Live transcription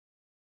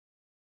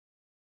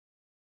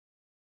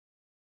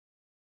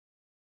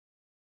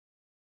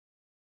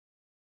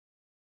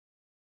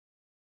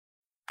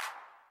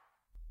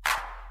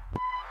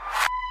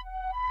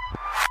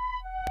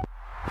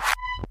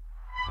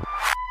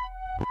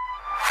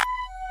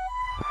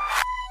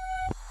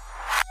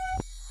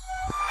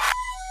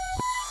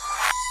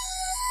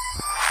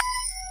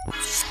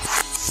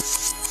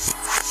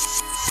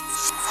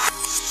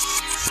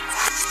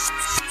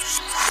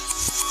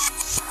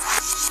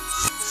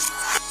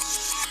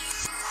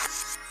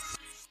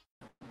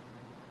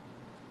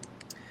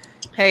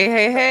Hey,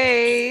 hey,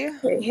 hey.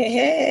 Hey, hey,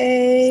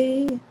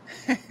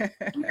 hey.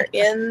 We're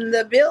in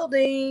the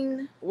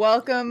building.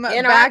 Welcome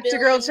back to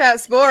Girl Chat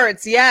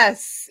Sports.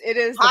 Yes, it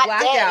is the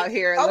blackout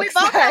here. We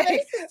both have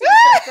Aces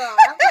t-shirts on.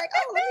 I'm like,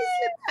 oh, let me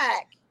sit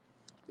back.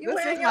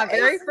 This is my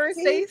very first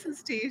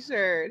Aces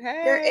t-shirt.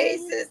 Hey. Your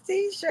Aces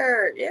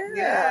t-shirt. Yeah.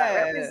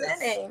 Yes.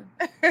 Representing.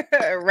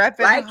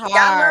 Repping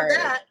hard.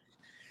 Love that.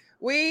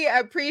 We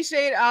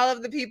appreciate all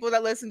of the people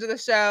that listen to the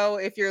show.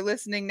 If you're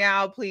listening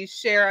now, please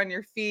share on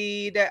your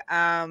feed.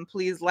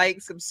 Please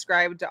like,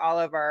 subscribe to all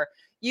of our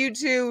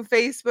YouTube,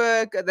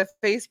 Facebook, the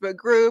Facebook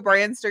group, our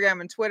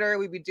Instagram and Twitter.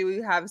 We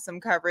do have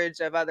some coverage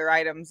of other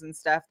items and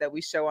stuff that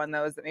we show on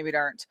those that maybe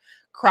aren't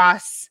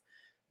cross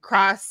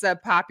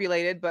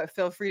populated, but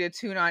feel free to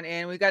tune on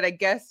in. We got a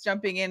guest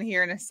jumping in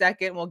here in a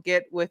second. We'll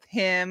get with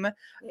him.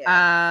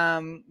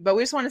 Yeah. But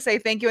we just want to say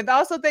thank you. And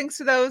also thanks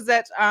to those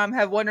that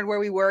have wondered where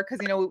we were,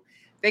 because,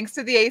 thanks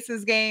to the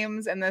Aces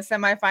games and the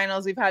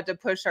semifinals, we've had to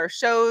push our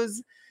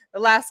shows the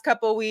last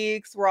couple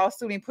weeks. We're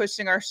also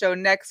pushing our show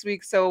next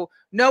week. So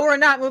no, we're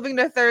not moving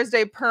to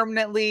Thursday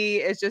permanently.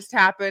 It just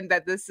happened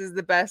that this is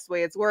the best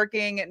way it's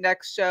working.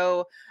 Next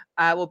show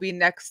will be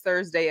next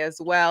Thursday as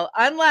well,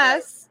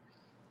 unless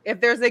if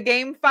there's a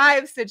game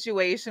 5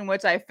 situation,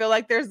 which I feel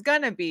like there's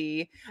gonna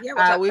be,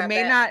 we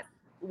may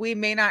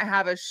not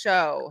have a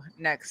show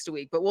next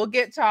week, but we'll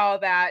get to all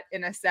that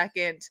in a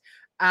second.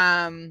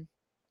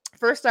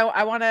 First,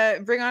 I want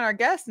to bring on our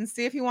guest and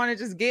see if you want to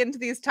just get into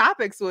these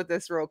topics with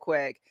us real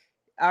quick.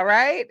 All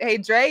right. Hey,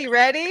 Dre, you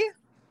ready?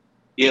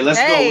 Yeah, let's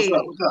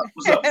go.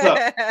 What's up?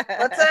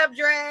 What's up,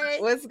 Dre?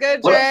 What's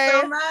good, Dre?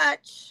 Thanks so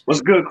much.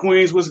 What's good,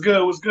 Queens? What's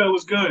good?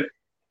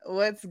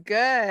 What's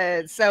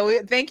good?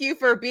 So thank you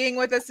for being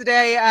with us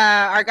today.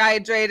 Our guy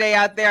Dre Day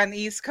out there on the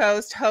East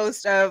Coast,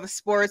 host of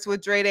Sports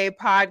with Dre Day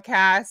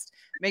podcast.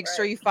 Make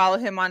sure you follow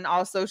him on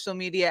all social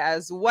media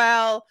as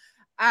well.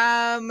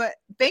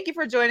 Thank you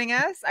for joining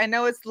us. I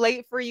know it's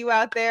late for you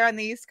out there on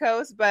the East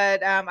Coast,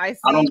 but I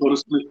don't go to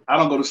sleep. I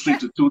don't go to sleep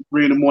till 2,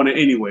 3 in the morning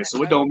anyway,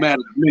 so it don't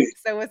matter to me.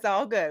 So it's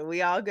all good.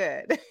 We all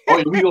good. Oh,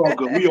 yeah, we all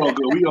good. We all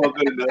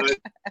good in the hood.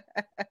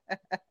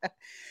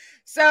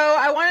 So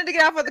I wanted to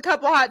get off with a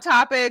couple hot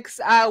topics.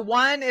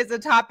 One is a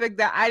topic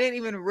that I didn't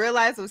even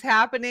realize was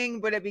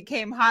happening, but it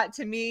became hot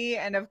to me.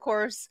 And of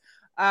course,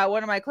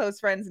 one of my close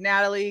friends,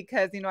 Natalie,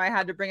 because, I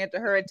had to bring it to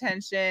her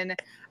attention.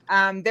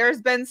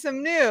 There's been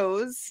some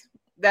news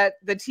that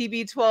the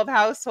TB12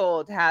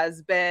 household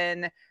has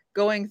been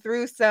going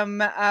through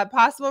some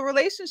possible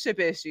relationship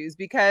issues,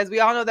 because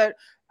we all know that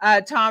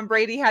Tom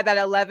Brady had that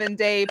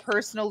 11-day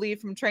personal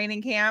leave from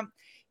training camp.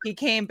 He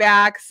came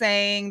back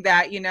saying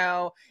that,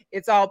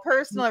 it's all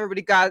personal.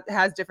 Everybody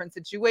has different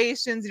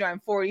situations.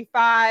 I'm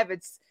 45.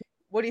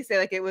 What do you say?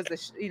 Like it was,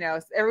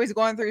 everybody's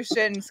going through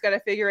shit and just got to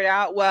figure it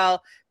out.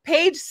 Well,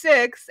 Page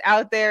 6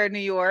 out there in New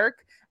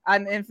York,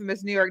 on the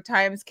infamous New York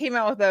Times, came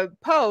out with a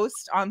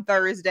post on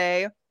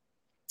Thursday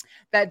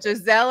that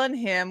Giselle and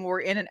him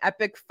were in an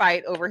epic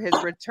fight over his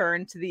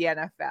return to the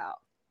NFL.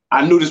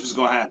 I knew this was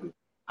going to happen.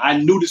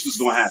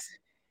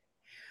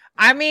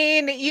 I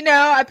mean,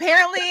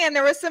 apparently, and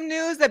there was some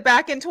news that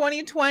back in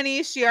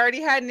 2020, she already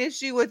had an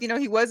issue with,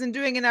 he wasn't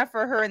doing enough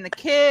for her and the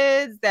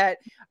kids, that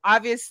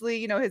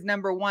obviously, his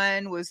number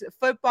one was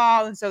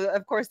football. And so,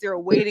 of course, they were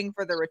waiting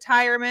for the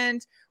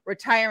retirement.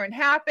 Retirement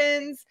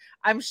happens.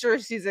 I'm sure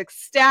she's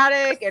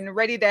ecstatic and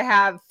ready to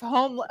have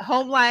home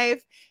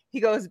life. He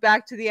goes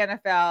back to the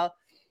NFL.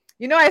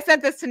 I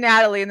sent this to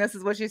Natalie, and this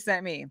is what she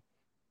sent me.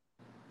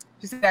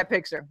 She sent that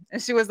picture, and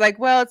she was like,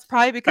 well, it's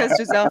probably because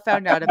Giselle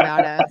found out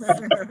about us.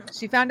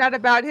 She found out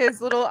about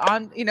his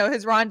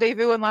his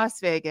rendezvous in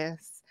Las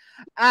Vegas.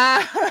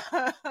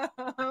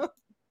 But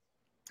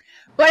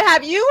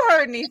have you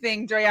heard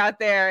anything, Dre, out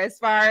there as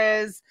far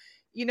as,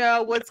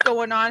 what's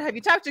going on? Have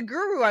you talked to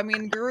Guru? I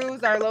mean,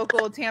 Guru's our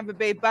local Tampa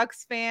Bay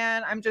Bucks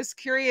fan. I'm just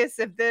curious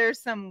if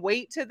there's some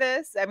weight to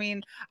this. I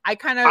mean, I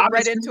kind of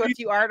read into a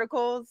few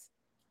articles.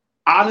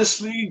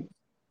 Honestly,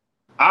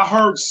 I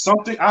heard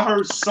something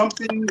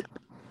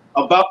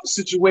about the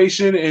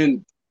situation,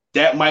 and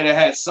that might have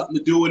had something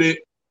to do with it.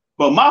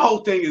 But my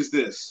whole thing is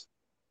this.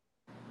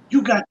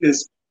 You got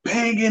this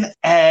banging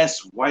ass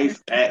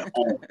wife at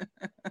home.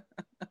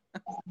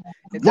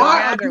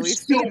 Why are you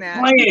still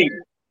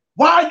playing?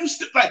 Why are you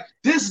still like?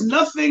 There's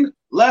nothing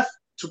left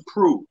to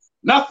prove.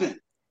 Nothing.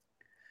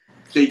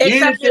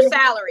 Except your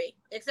salary,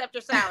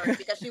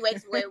 because she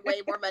makes way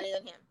more money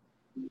than him.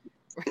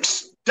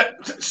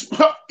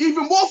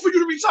 Even more for you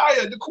to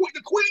retire. The queen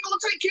gonna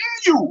take care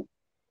of you.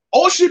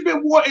 All she's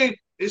been wanting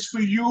is for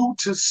you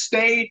to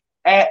stay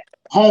at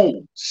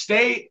home.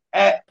 Stay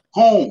at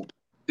home.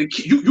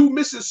 You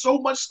missing so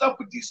much stuff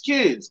with these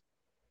kids.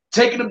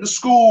 Taking them to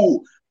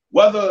school,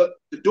 whether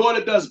the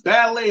daughter does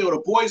ballet or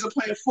the boys are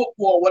playing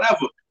football,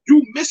 whatever.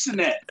 You missing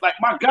that. Like,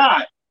 my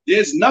God,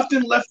 there's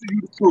nothing left for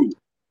you to prove.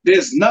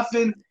 There's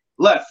nothing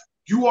left.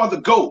 You are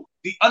the GOAT,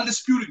 the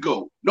undisputed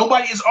GOAT.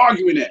 Nobody is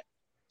arguing that.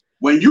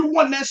 When you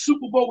won that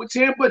Super Bowl with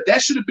Tampa,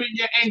 that should have been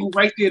your angle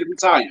right there to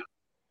retire.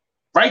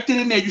 Right then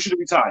and there, you should have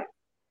retired.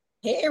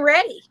 He ain't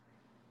ready.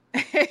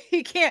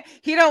 He can't.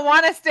 He don't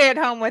want to stay at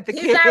home with the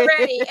kids. He's not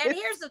ready. And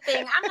here's the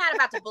thing: I'm not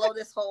about to blow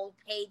this whole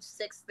page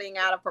 6 thing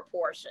out of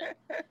proportion.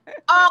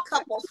 All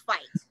couples fight.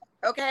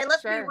 Okay,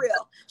 let's be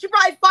real. She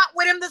probably fought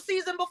with him the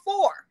season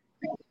before.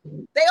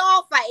 They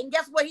all fight, and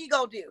guess what he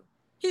gonna do?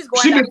 He's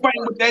going. She's been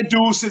fighting with that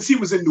dude since he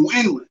was in New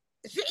England.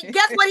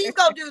 Guess what he's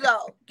gonna do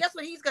though? Guess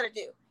what he's gonna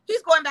do?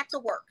 He's going back to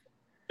work.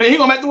 Hey, he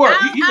going back to work.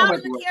 I don't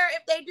even care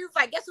if they do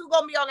fight. Guess who's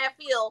gonna be on that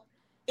field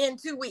in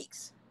 2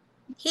 weeks?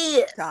 He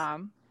is.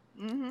 Tom.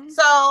 Mm-hmm.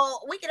 So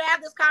we could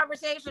have this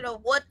conversation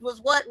of what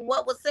was what and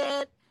what was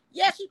said.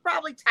 Yeah, she's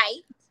probably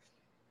tight.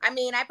 I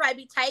mean, I'd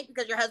probably be tight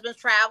because your husband's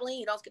traveling.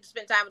 You don't get to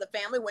spend time with the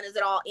family. When is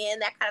it all in?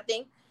 That kind of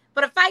thing.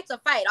 But a fight's a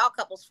fight. All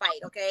couples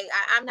fight, okay?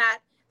 I'm not,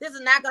 this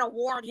is not going to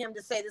warrant him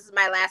to say this is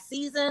my last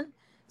season.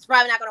 It's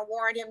probably not going to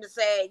warrant him to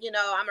say, I'm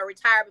going to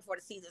retire before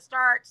the season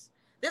starts.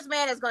 This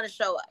man is going to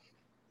show up.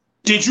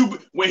 Did you,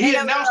 when he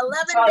announced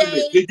 11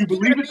 days, did you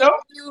believe it though?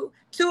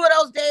 2 of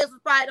those days was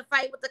probably to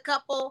fight with the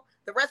couple.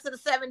 The rest of the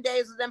 7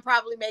 days was them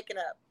probably making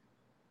up.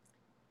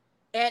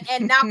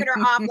 And knocking her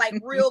off like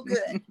real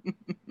good.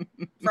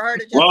 For her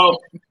to just,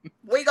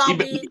 we're going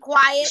to be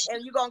quiet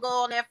and you're going to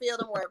go on that field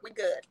and work. We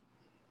good.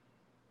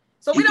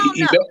 So we don't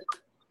know.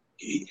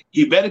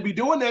 He better be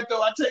doing that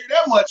though. I tell you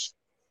that much.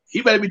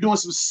 He better be doing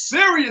some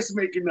serious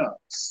making up.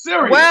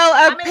 Serious.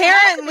 Well,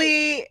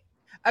 apparently,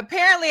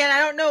 and I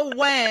don't know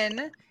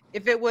when,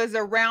 if it was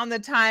around the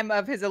time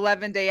of his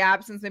 11-day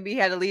absence, maybe he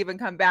had to leave and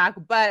come back.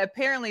 But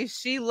apparently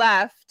she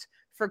left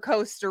for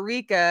Costa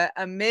Rica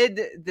amid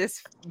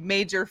this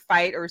major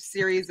fight or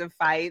series of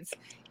fights,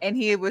 and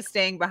he was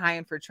staying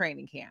behind for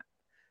training camp.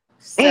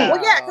 So,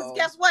 well, yeah, because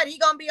guess what? He's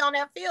going to be on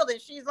that field,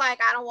 and she's like,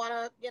 I don't want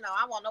to,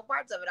 I want no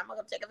parts of it. I'm going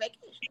to take a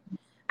vacation.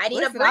 I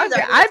need a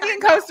breather. I'd be in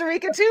Costa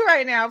Rica too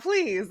right now,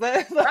 please.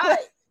 Right.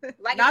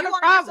 Like, not if you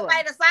want to give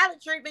somebody the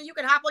silent treatment, you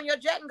can hop on your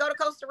jet and go to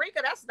Costa Rica.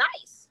 That's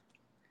nice.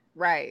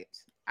 Right.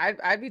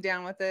 I'd be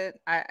down with it.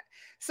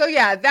 So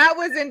yeah, that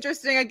was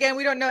interesting. Again,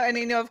 we don't know,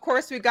 and of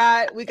course we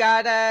got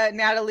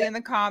Natalie in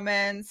the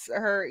comments.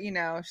 Her,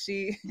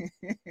 she's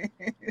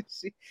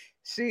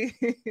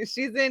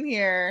in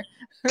here.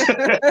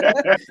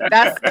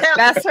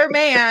 that's her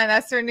man.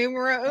 That's her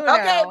numero uno.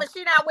 Okay, but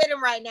she's not with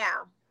him right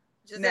now.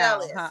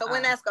 Giselle is. So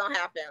when that's gonna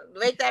happen?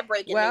 Make that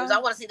breaking news. I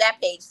want to see that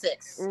page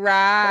 6.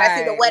 Right. I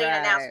see the wedding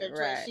announcement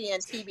between she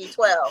and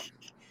TB12.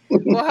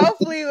 Well,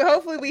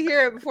 hopefully we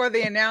hear it before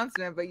the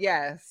announcement, but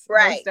yes,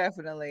 most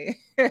definitely.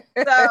 So,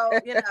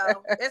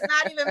 it's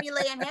not even me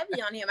laying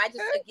heavy on him. I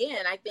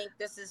think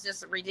this is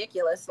just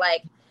ridiculous.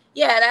 Like,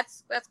 yeah,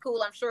 that's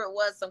cool. I'm sure it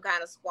was some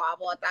kind of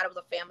squabble. I thought it was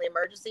a family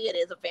emergency. It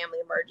is a family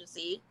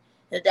emergency,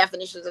 the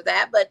definitions of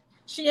that, but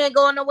she ain't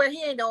going nowhere.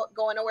 He ain't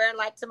going nowhere. And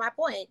like, to my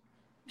point,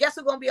 guess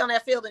who's going to be on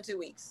that field in 2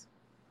 weeks?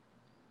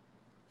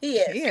 He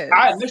is.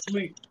 I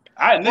initially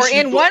or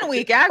in 1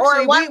 week,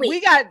 actually.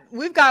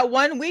 We've got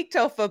 1 week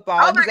till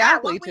football.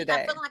 Exactly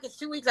today. I feel like it's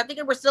 2 weeks. I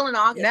think we're still in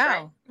August.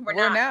 No,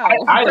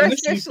 right? We're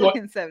officially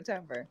in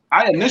September.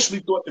 I initially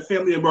thought the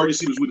family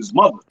emergency was with his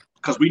mother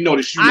because we know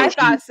that I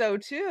thought so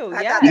too.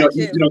 Yeah.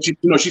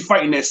 She's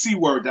fighting that C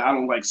word that I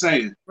don't like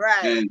saying.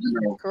 Right. And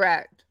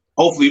correct.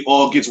 Hopefully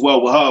all gets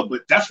well with her,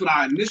 but that's what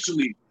I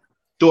initially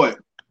thought.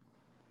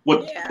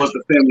 Was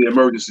the family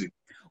emergency?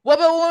 Well,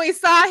 but when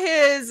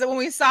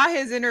we saw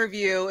his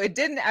interview, it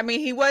didn't. I mean,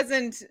 he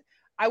wasn't.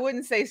 I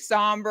wouldn't say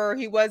somber.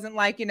 He wasn't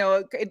like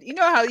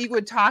how you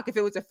would talk if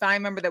it was a family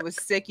member that was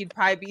sick. You'd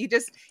probably be.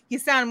 He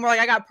sounded more like,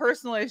 I got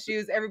personal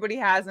issues. Everybody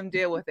has them.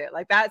 Deal with it.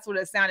 Like that's what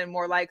it sounded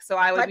more like. So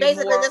I would be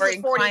more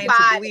inclined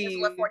to believe. This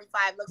is what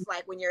 45 looks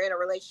like when you're in a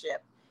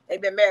relationship. They've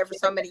been married for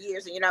so many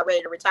years and you're not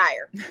ready to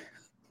retire.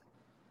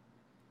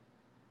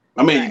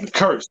 I mean, you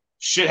cursed.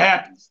 Shit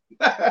happens.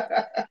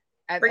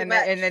 And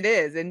it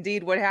is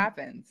indeed what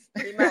happens.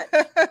 Pretty much.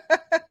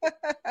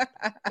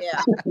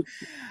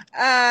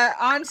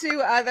 On to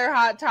other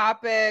hot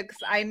topics.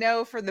 I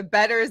know for the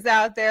bettors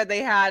out there, they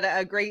had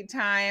a great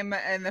time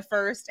in the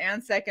first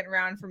and second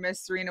round for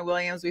Miss Serena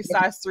Williams. We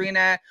saw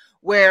Serena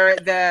wear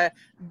the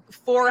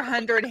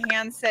 400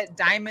 handset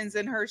diamonds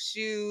in her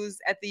shoes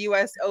at the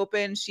U.S.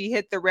 Open. She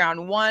hit the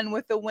round 1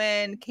 with the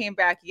win, came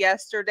back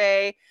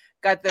yesterday.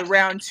 Got the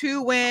round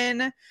 2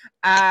 win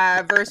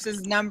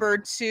versus number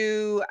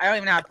 2. I don't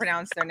even know how to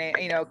pronounce their name.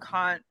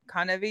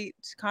 Kontaveit.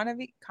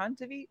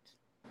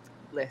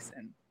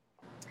 Listen,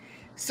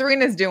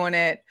 Serena's doing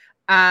it.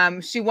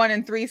 She won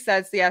in 3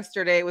 sets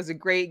yesterday. It was a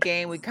great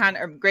game.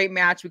 Great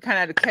match. We kind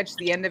of had to catch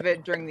the end of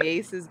it during the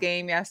Aces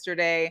game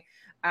yesterday.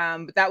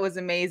 But that was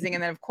amazing.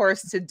 And then of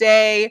course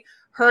today,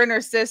 her and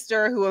her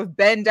sister, who have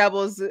been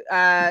doubles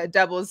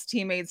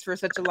teammates for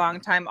such a long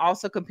time,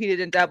 also competed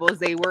in doubles.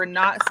 They were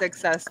not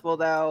successful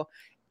though,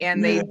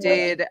 and they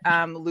did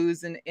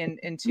lose in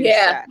 2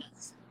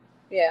 sets.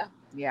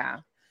 Yeah.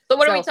 So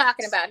what are we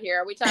talking about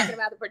here? Are we talking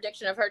about the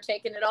prediction of her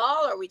taking it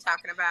all, or are we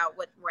talking about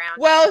what round?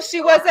 Well,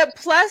 she was a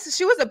plus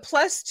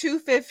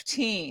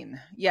 215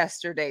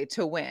 yesterday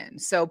to win.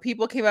 So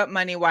people came up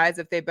money wise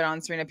if they bet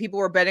on Serena. People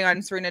were betting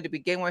on Serena to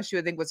begin with. She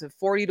I think was a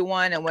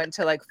 40-1 and went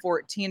to like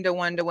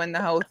 14-1 to win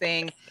the whole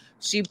thing.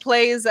 She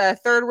plays a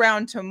third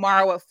round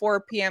tomorrow at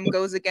 4 p.m.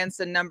 Goes against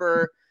a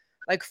number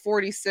like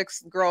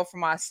 46 girl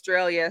from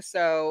Australia.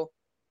 So,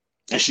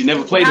 and she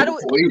never played it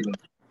before either.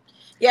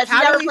 Yeah, she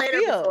never played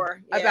her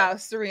before.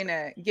 About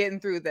Serena getting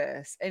through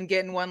this and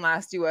getting one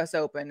last U.S.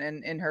 Open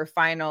and in her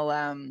final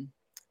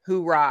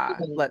hoorah,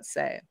 let's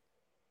say.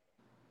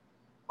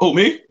 Who,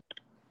 me?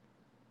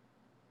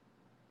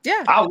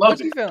 Yeah, I love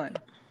what it. You feeling?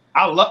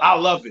 I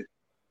love it.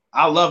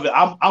 I love it.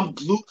 I'm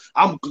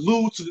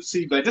glued to the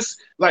TV.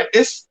 Like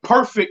it's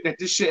perfect that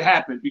this shit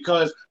happened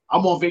because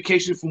I'm on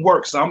vacation from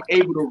work, so I'm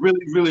able to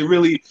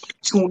really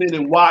tune in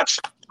and watch.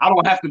 I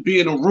don't have to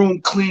be in a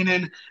room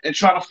cleaning and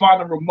trying to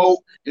find a remote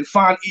and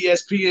find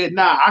ESPN.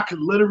 Nah, I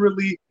can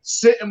literally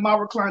sit in my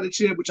recliner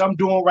chair, which I'm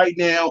doing right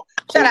now.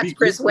 Shout out to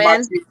Chris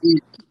Wynn.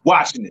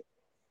 Watching it.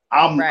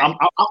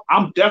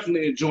 I'm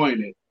definitely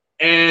enjoying it.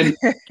 And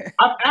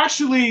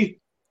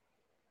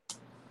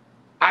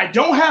I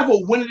don't have a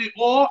win it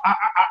all. I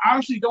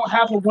honestly don't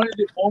have a win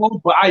it all,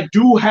 but I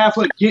do have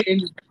her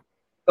getting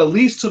at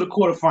least to the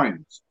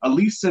quarterfinals, at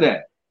least to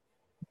that.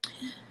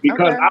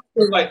 Because I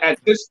feel like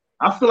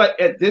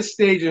at this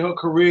stage in her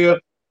career,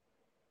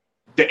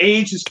 the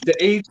age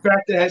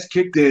factor has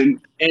kicked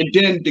in, and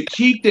then the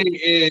key thing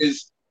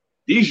is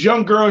these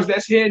young girls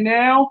that's here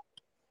now,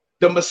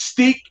 the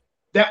mystique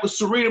that was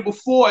Serena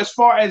before, as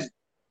far as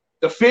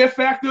the fear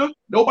factor,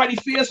 nobody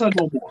fears her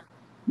no more.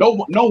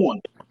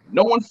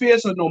 No one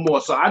fears her no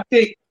more. So I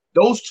think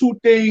those two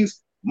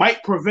things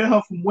might prevent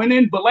her from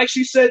winning. But like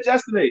she said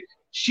yesterday,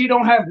 she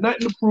don't have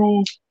nothing to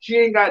prove. She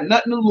ain't got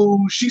nothing to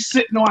lose. She's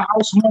sitting on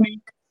house money.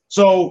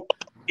 So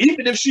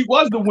even if she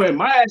was to win,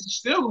 my ass is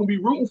still gonna be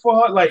rooting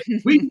for her. Like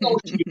we know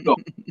she can go.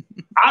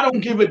 I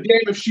don't give a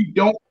damn if she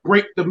don't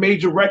break the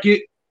major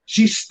record.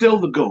 She's still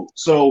the GOAT.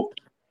 So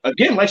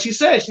again, like she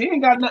said, she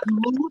ain't got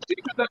nothing to lose.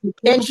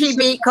 Can she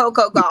beat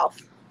Coco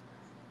Gauff?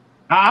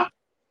 Huh?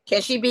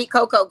 Can she beat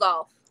Coco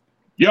Gauff?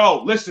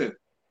 Yo, listen,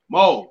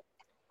 Mo.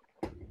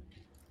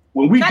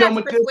 When we done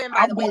with this,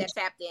 by the way, that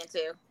tapped in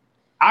too.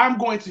 I'm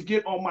going to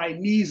get on my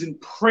knees and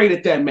pray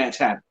that match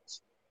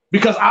happens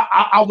because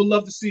I would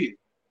love to see it.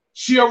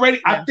 She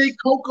already, I think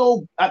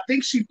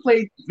she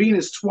played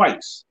Venus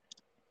twice.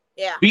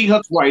 Yeah, beat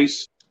her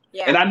twice.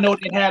 Yeah, and I know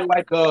they had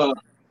like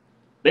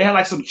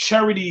some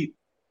charity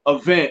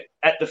event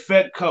at the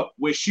Fed Cup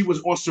where she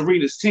was on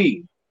Serena's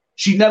team.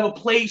 She never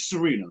played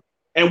Serena,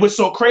 and what's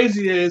so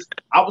crazy is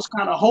I was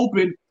kind of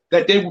hoping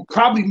that they would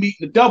probably meet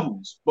in the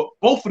doubles, but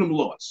both of them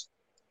lost.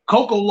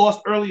 Coco lost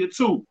earlier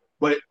too,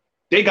 but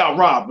they got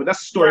robbed. But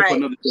that's a story for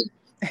another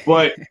day.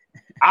 But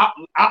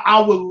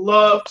I would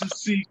love to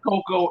see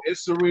Coco and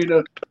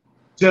Serena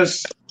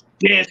just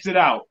dance it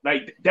out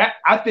like that.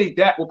 I think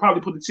that will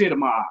probably put a tear to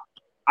my eye.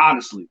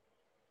 Honestly,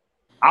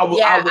 I would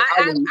love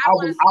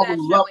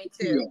to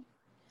see it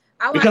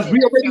because we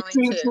already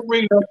seen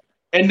Serena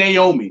and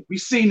Naomi.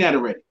 We've seen that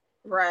already.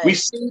 Right. We've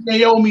seen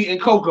Naomi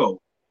and Coco.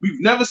 We've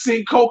never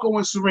seen Coco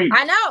and Serena.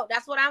 I know.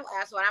 That's what I'm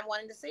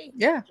wanting to see.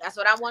 Yeah. That's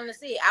what I'm wanting to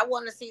see. I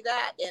want to see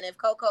that. And if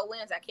Coco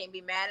wins, I can't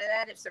be mad at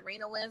that. If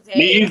Serena wins, hey,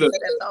 me either.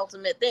 That's the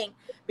ultimate thing.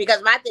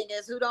 Because my thing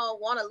is, who don't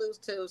want to lose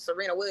to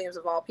Serena Williams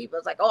of all people?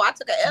 It's like, oh, I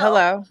took an L.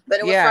 Hello. But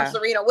it was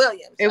from Serena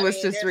Williams. It was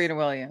to Serena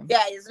Williams.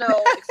 Yeah, there's no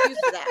excuse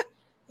for that.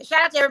 And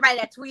shout out to everybody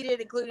that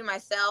tweeted, including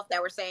myself,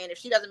 that were saying if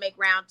she doesn't make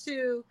round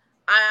 2,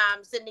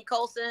 Sydney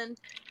Colson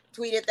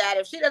tweeted that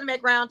if she doesn't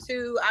make round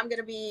 2,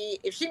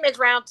 if she makes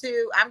round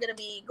 2, I'm gonna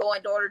be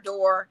going door to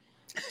door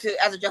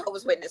as a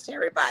Jehovah's Witness to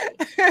everybody.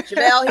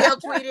 Jamel Hill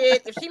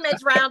tweeted, if she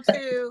makes round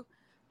 2,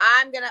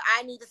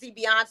 I need to see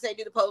Beyonce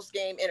do the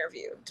post-match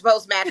interview.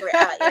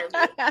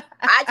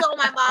 I told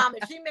my mom,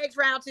 if she makes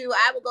round 2,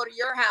 I will go to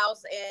your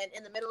house and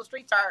in the middle of the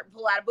street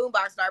pull out a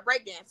boombox, start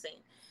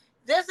breakdancing.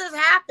 This has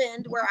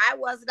happened where I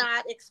was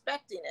not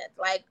expecting it.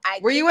 Like,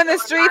 were you in the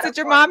streets at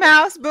your mom's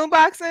house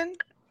boomboxing?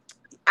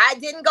 I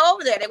didn't go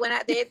over there. They went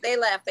out. They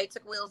left. They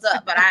took wheels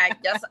up. But I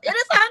guess it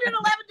is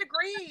 111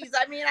 degrees.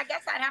 I mean, I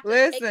guess I'd have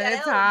to take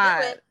that L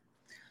and do it.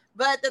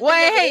 But the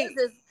thing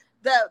is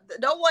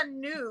no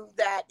one knew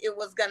that it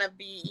was gonna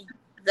be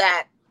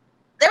that.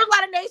 There was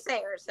a lot of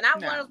naysayers, and I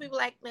was one of those people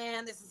like,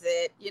 man, this is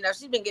it. You know,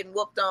 she's been getting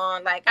whooped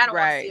on. Like, I don't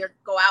want to see her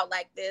go out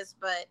like this,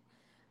 but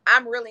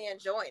I'm really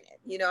enjoying it.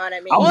 You know what I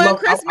mean? Well, and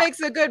Chris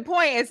makes a good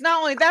point. It's not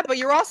only that, but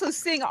you're also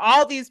seeing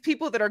all these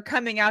people that are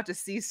coming out to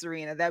see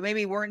Serena that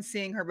maybe weren't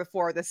seeing her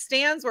before. The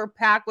stands were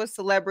packed with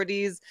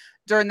celebrities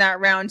during that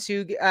round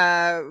 2,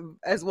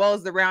 as well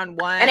as the round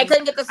 1. And they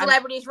couldn't get the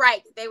celebrities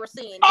right that they were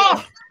seeing.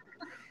 Oh!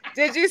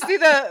 Did you see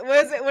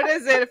what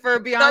is it for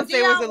Beyonce? So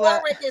Dionne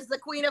Warwick is the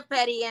queen of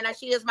petty, and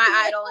she is my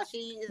idol,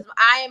 and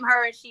I am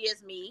her, and she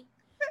is me.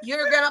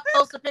 You're going to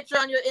post a picture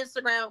on your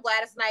Instagram of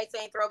Gladys Knight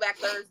saying Throwback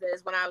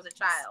Thursdays when I was a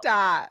child.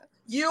 Stop.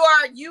 You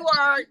are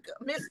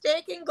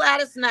mistaking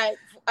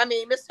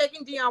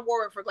mistaking Dionne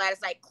Warwick for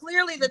Gladys Knight.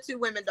 Clearly, the two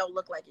women don't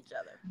look like each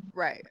other.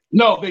 Right.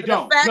 No, they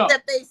don't. The fact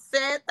that they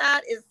said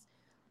that is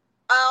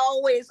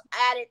always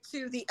added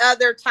to the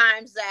other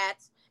times that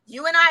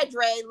you and I,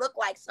 Dre, look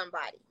like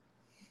somebody.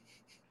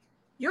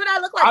 You and I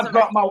look like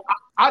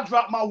I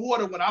dropped my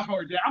water when I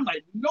heard that. I'm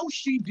like, no,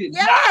 she did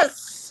not.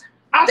 Yes.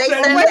 I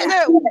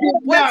said,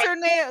 what's her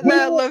name?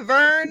 The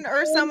Laverne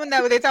or someone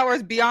that they thought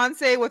was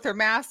Beyonce with her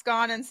mask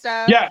on and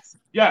stuff.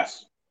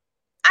 Yes.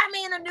 I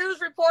mean, a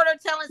news reporter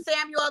telling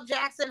Samuel L.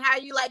 Jackson how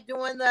you like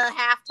doing the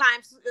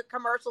halftime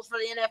commercials for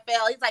the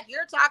NFL. He's like,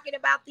 you're talking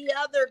about the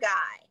other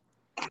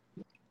guy.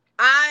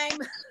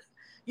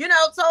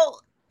 So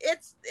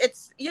it's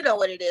you know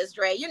what it is,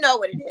 Dre. You know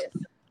what it is.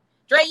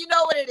 Dre, you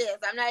know what it is.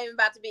 I'm not even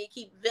about to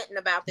keep venting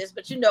about this,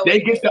 but you know they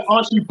get the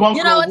Auntie Bunker.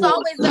 You know, it's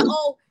always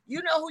the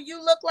you know who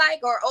you look like,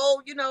 or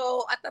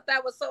I thought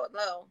that was so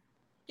low.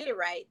 Get it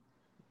right.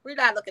 We're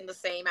not looking the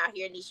same out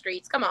here in these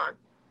streets. Come on.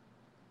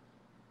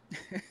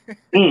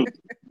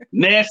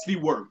 Nasty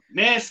work.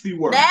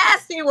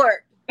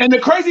 And the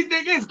crazy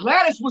thing is,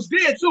 Gladys was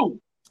there too.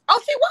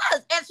 Oh, she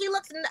was,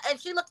 and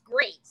she looked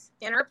great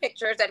in her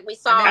pictures that we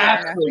saw.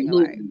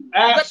 Absolutely.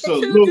 But the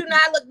two do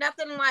not look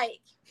nothing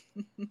like.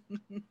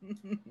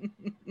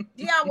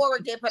 Dionne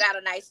Warwick did put out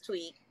a nice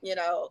tweet. You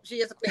know, she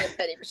is a queen of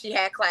petty, but she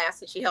had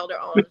class and she held her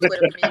own. The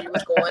Twitter community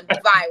was going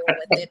viral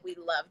with it. We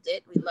loved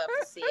it. We loved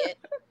to see it.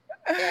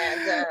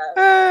 And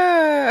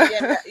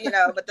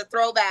but the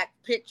throwback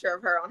picture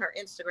of her on her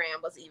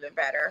Instagram was even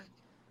better.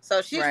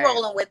 So she's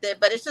rolling with it,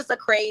 but it's just a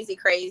crazy,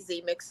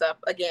 crazy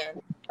mix-up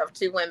again of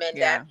two women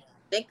that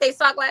think they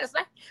saw Gladys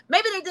Knight.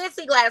 Maybe they did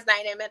see Gladys Knight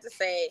and they meant to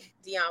say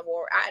Dionne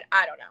Warwick.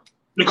 I don't know.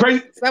 The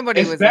crazy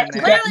somebody was in there.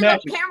 Clearly, the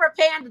camera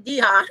panned to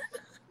Dionne.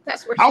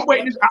 That's where I'm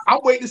waiting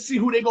to see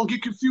who they're gonna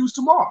get confused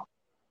tomorrow.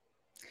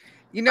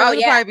 You know,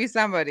 it'll probably be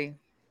somebody.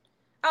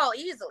 Oh,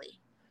 easily.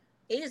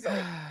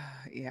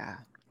 Yeah.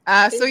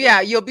 So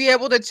you'll be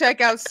able to check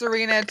out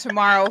Serena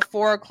tomorrow,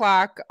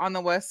 4:00 on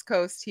the West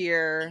Coast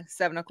here,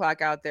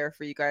 7:00 out there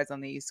for you guys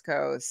on the East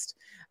Coast.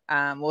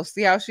 We'll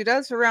see how she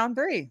does for round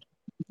 3.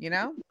 You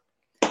know.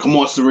 Come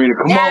on, Serena.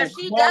 Come on. If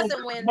she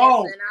doesn't win this,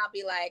 then I'll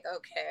be like,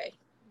 okay.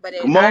 But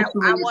I want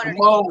her to keep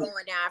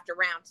going now after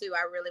round 2.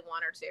 I really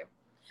want her to.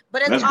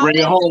 But it's bring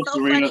it home, so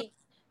Serena. funny.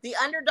 The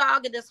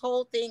underdog in this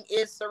whole thing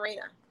is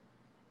Serena.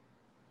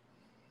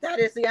 That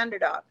is the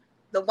underdog.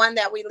 The one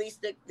that we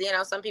least,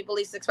 some people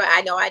least expect. I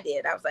know I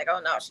did. I was like,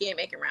 oh no, she ain't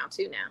making round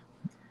 2 now.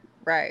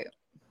 Right.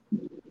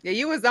 Yeah,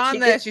 you was on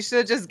this. You should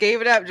have just gave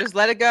it up. Just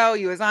let it go.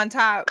 You was on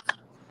top.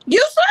 You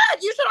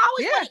should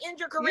always want to end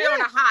your career on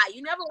a high.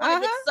 You never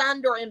want to get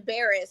sunned or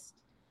embarrassed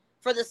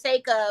for the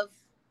sake of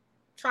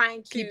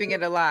trying to keeping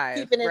it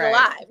alive.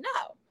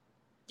 No,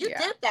 you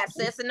did that,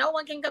 sis, and no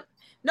one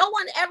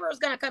ever is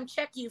going to come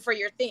check you for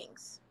your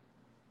things.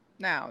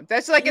 No,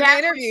 that's like in the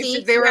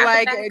interview. They were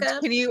like,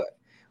 "Can you?"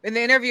 In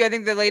the interview, I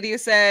think the lady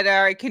said,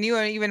 "All right, can you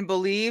even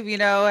believe,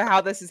 how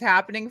this is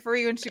happening for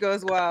you?" And she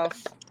goes, "Well,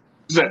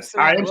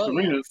 I am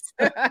Serena.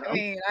 I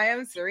mean, I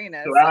am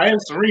Serena. So. I am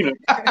Serena.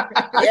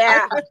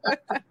 Yeah.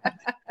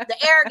 The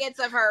arrogance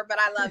of her, but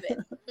I love it.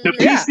 The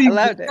PC, I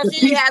loved it.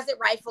 She has it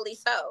rightfully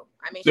so.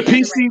 I mean, the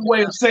PC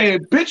way of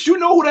saying, "Bitch, you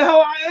know who the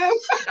hell I am."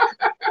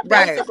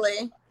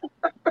 Basically.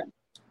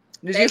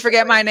 Did you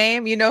forget my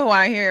name? You know who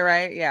I hear,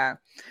 right? Yeah.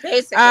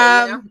 Basically.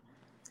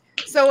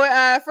 So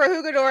for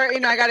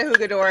Hugador, I got a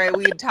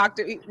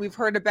Hugador. We've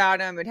heard about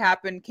him. It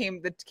happened,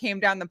 came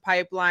down the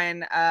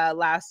pipeline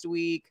last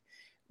week.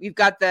 We've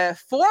got the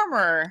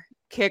former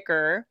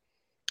kicker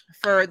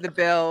for the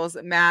Bills,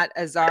 Matt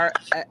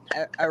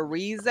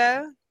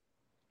Araiza.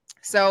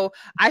 So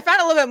I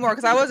found a little bit more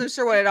because I wasn't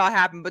sure what it all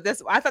happened, but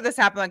I thought this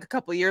happened like a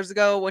couple of years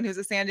ago when he was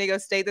at San Diego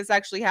State. This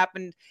actually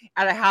happened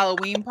at a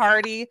Halloween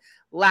party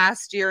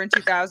last year in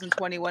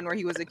 2021 where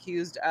he was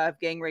accused of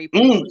gang rape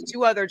with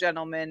 2 other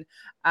gentlemen.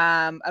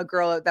 A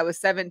girl that was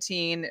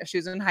 17, she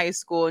was in high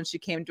school and she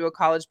came to a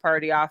college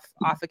party off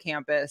of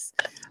campus.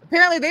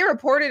 Apparently they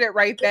reported it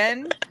right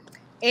then.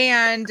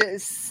 And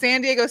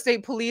San Diego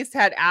State Police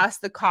had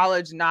asked the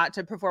college not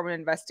to perform an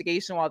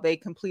investigation while they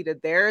completed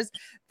theirs.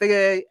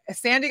 The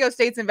San Diego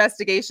State's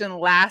investigation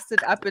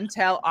lasted up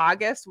until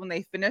August when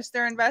they finished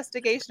their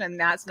investigation. And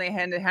that's when they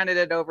handed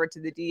it over to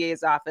the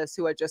DA's office,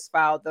 who had just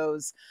filed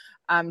those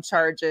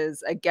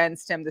charges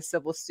against him, the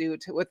civil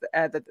suit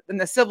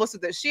the civil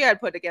suit that she had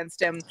put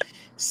against him.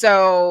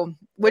 So,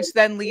 which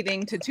then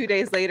leading to 2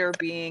 days later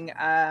being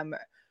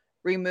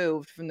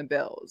removed from the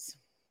Bills.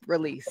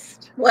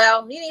 Released.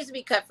 Well, he needs to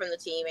be cut from the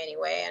team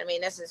anyway. I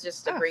mean, this is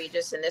just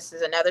egregious, and this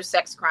is another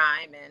sex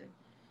crime. And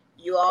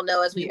you all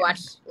know, as we watch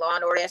Law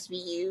and Order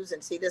SVUs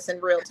and see this in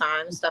real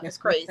time, stuff is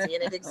crazy,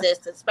 and it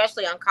exists,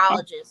 especially on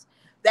colleges.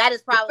 That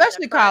is probably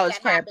especially college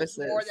campuses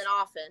more than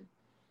often.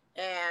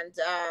 And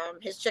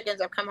his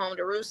chickens have come home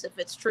to roost if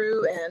it's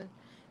true, and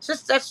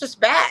that's just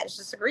bad. It's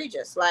just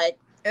egregious. Like,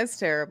 it's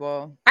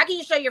terrible. How can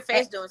you show your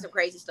face doing some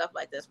crazy stuff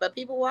like this? But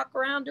people walk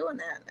around doing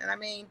that. And I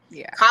mean,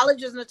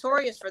 college is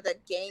notorious for the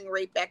gang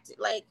rape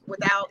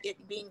without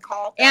it being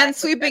called. And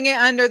sweeping it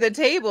under the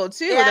table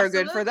too. Yeah, they're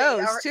good for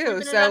those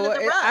too. So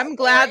I'm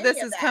glad this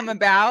has come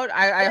about.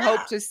 I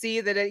hope to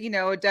see that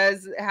it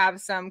does have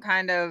some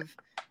kind of,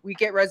 we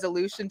get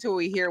resolution till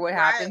we hear what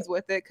happens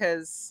with it.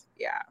 Cause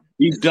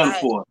he's done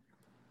for.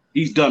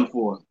 He's done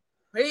for.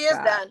 He is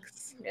done.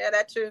 Yeah,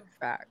 that's true.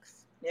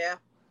 Facts. Yeah.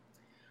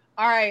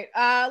 All right,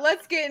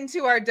 let's get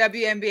into our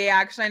WNBA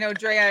action. I know,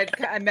 Dre,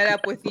 I met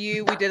up with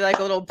you. We did like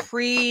a little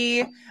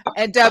WNBA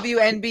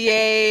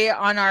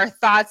on our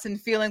thoughts and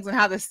feelings on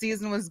how the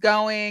season was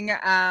going.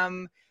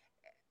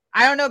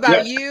 I don't know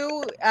about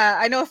you.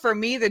 I know for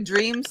me, the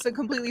Dreams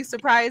completely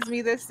surprised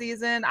me this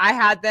season. I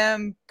had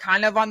them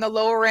kind of on the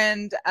lower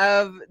end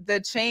of the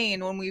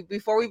chain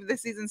before the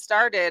season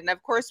started, and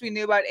of course, we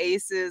knew about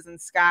Aces and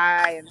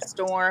Sky and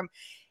Storm.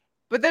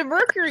 But then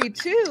Mercury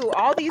too,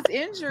 all these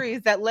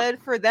injuries that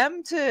led for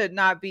them to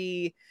not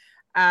be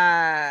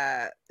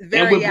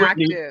very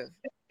active.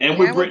 And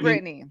with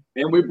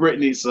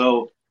Brittany.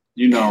 So,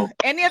 you know.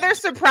 Any other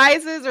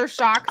surprises or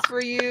shocks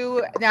for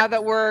you now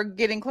that we're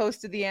getting close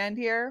to the end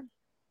here?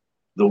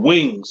 The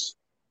Wings.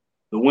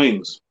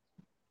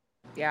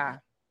 Yeah.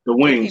 The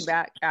Wings. Came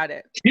back at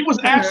it. He was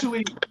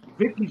actually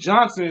Vicki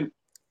Johnson.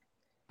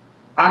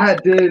 I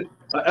did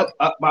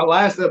my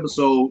last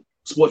episode,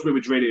 Sports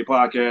Refrigerated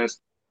podcast.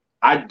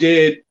 I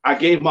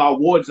gave my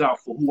awards out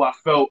for who I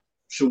felt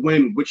should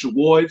win which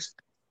awards.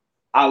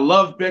 I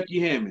love Becky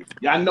Hammon.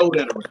 Y'all know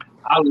that already.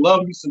 I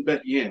love me some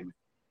Becky Hammon.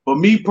 But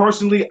me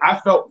personally, I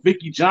felt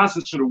Vicki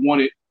Johnson should have won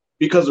it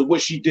because of what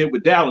she did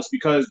with Dallas.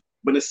 Because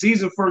when the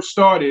season first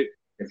started,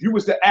 if you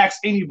was to ask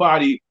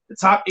anybody, the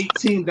top 8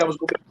 teams that was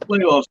going to make the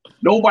playoffs,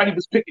 nobody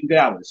was picking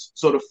Dallas.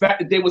 So the fact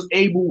that they was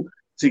able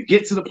to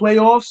get to the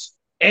playoffs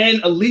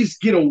and at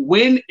least get a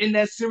win in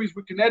that series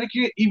with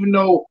Connecticut, even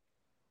though,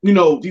 you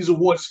know, these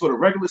awards for the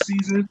regular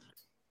season,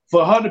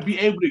 for her to be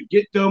able to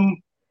get them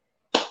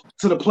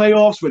to the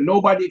playoffs when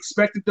nobody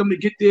expected them to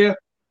get there,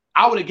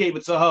 I would have gave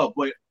it to her.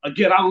 But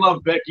again, I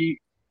love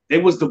Becky. They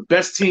was the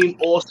best team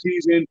all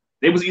season.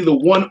 They was either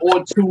 1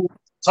 or 2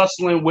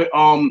 tussling with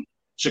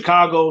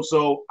Chicago.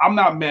 So I'm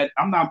not mad.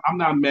 I'm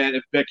not mad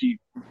if Becky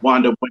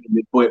wound up winning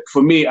it. But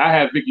for me, I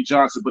have Vicki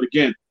Johnson. But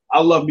again,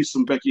 I love me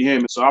some Becky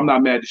Hammon, so I'm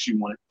not mad that she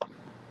won it.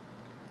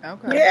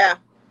 Okay. Yeah.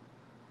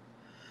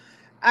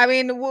 I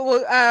mean,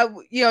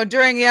 you know,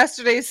 during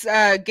yesterday's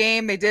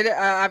game, they did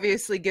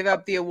obviously give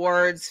up the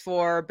awards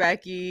for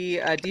Becky,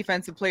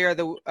 Defensive Player of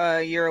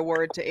the Year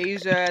award to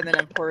Asia, and then,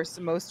 of course,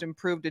 Most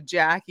Improved to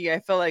Jackie. I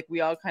feel like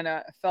we all kind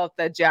of felt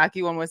that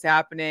Jackie one was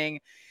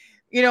happening.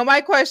 You know,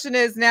 my question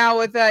is now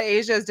with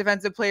Asia's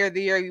Defensive Player of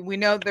the Year, we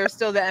know there's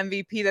still the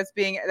MVP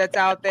that's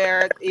out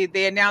there.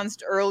 They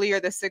announced earlier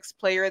the 6th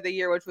Player of the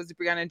Year, which was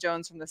Brianna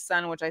Jones from the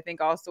Sun, which I think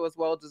also was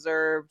well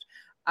deserved.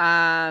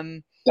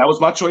 That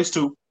was my choice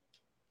too.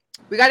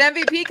 We got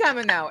MVP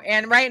coming though,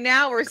 and right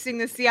now we're seeing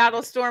the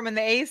Seattle Storm and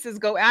the Aces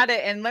go at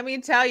it. And let me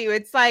tell you,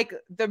 it's like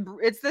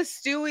it's the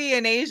Stewie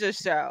and Asia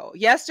show.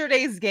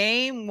 Yesterday's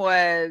game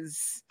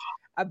was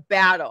a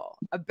battle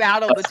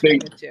between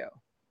the two.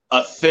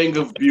 A thing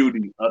of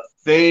beauty.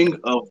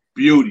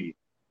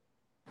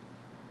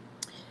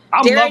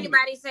 Did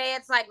anybody say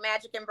it's like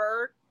Magic and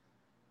Bird?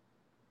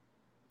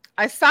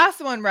 I saw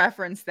someone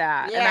reference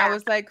that, and I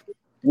was like,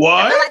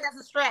 "What?" I feel like that's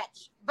a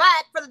stretch. But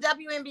for the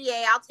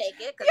WNBA, I'll take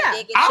it because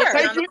they did get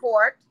chippy on the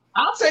court.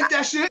 I'll take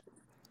that shit.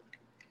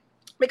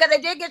 Because they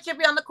did get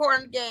chippy on the court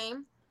in the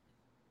game.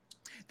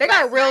 They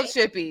got real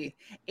chippy.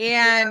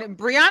 And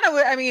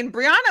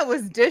Brianna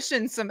was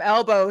dishing some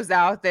elbows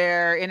out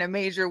there in a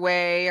major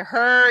way.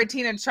 Her,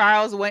 Tina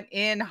Charles went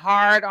in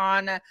hard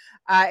on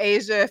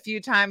Asia a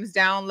few times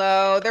down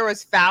low. There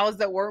was fouls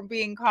that weren't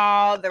being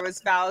called. There was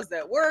fouls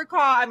that were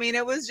called. I mean,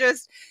 it was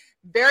just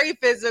very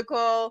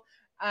physical.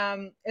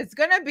 It's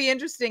going to be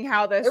interesting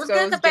how this goes down.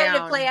 It was good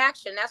competitive play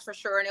action, that's for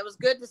sure. And it was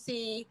good to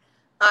see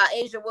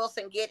Asia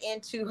Wilson get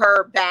into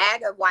her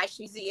bag of why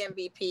she's the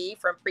MVP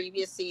from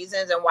previous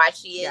seasons and why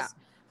she is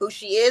who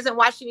she is and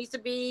why she needs to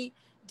be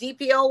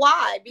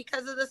DPOY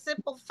because of the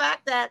simple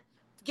fact that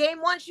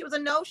game 1, she was a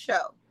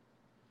no-show.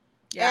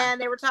 Yeah. And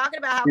they were talking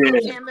about how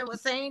Coach Hammon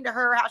was saying to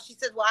her, how she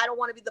said, well, I don't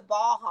want to be the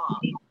ball hog.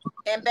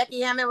 And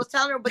Becky Hammon was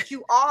telling her, but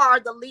you are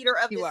the leader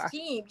of this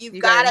team.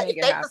 You've got to, if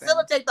they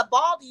facilitate the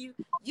ball to you,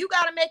 you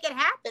got to make it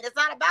happen. It's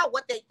not about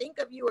what they think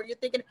of you or you're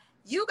thinking.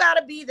 You got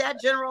to be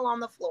that general on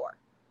the floor.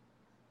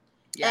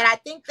 Yeah. And I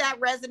think that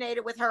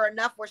resonated with her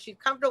enough where she's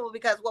comfortable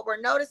because what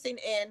we're noticing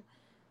in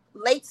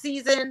late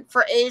season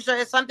for Asia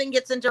is something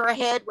gets into her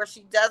head where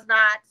she does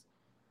not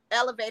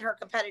elevate her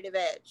competitive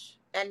edge.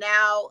 And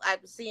now I'm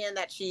seeing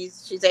that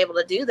she's able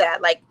to do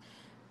that. Like,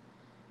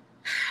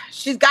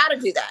 she's got to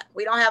do that.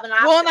 We don't have an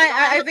option. Well, and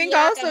I think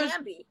also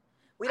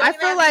we don't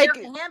feel like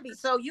Hamby,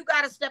 so you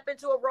got to step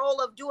into a role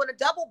of doing a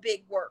double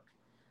big work.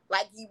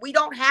 Like we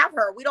don't have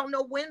her. We don't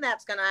know when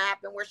that's going to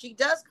happen where she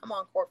does come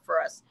on court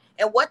for us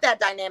and what that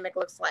dynamic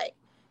looks like.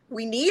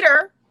 We need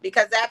her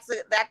because that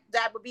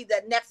would be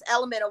the next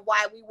element of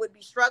why we would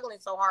be struggling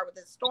so hard with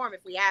this Storm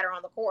if we had her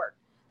on the court,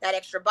 that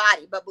extra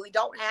body. But we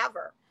don't have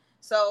her.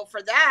 So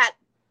for that,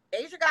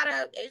 Asia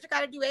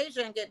gotta do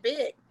Asia and get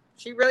big.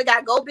 She really got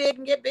to go big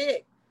and get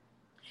big.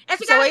 And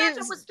she got a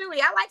matchup with Stewie.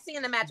 I like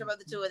seeing the matchup of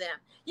the two of them.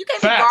 You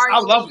can't be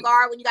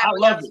guarding when you got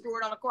Brianna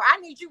Stewart on the court. I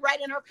need you right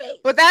in her face.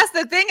 But that's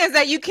the thing is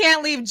that you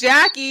can't leave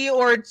Jackie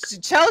or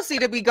Chelsea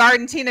to be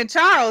guarding Tina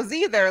Charles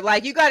either.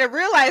 Like, you got to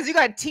realize you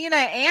got Tina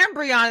and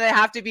Brianna that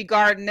have to be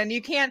guarding, and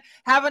you can't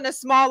have in a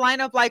small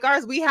lineup like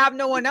ours. We have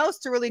no one else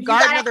to really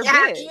guard another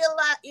big.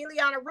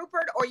 Ileana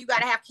Rupert, or you got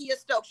to have Kia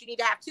Stokes. You need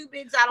to have two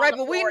bigs out right, on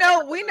the floor. Right,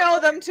 but we know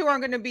them two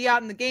aren't going to be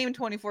out in the game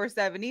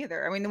 24/7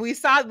 either. I mean, we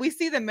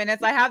see the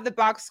minutes. I have the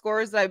box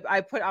scores. I'm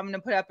going to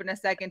put up in a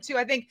second too.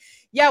 I think,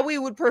 we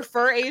would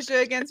prefer Asia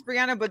against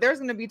Brianna, but there's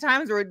going to be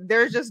times where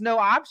there's just no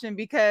option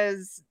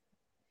because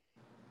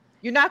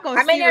you're not going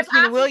to see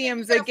Rakina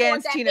Williams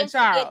against Tina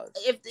Charles.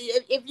 If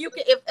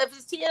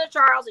it's Tina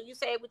Charles and you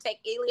say it would take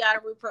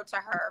Ileana Rupert to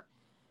her,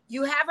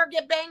 you have her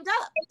get banged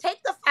up.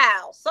 Take the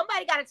foul.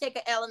 Somebody got to take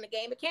an L in the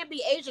game. It can't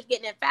be Asia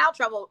getting in foul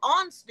trouble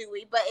on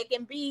Stewie, but it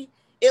can be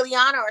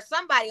Ileana or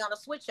somebody on a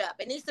switch up.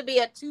 It needs to be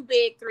a 2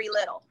 big, 3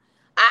 little.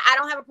 I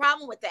don't have a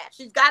problem with that.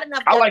 She's got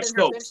enough depth in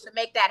her bench to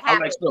make that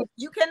happen.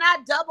 You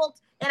cannot double,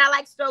 and I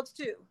like Stokes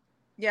too.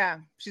 Yeah,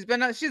 she's been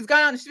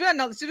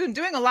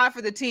doing a lot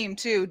for the team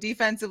too,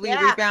 defensively,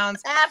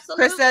 rebounds.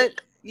 Absolutely.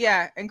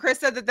 Chris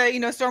said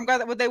that Storm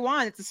got what they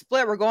want. It's a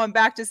split. We're going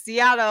back to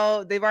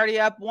Seattle. They've already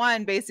up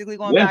 1, basically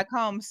going back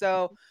home.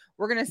 So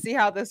we're gonna see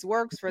how this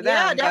works for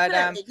them. Yeah,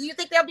 definitely. Do you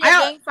think there'll be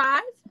a game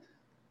 5?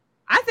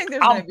 I think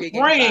there's going to be a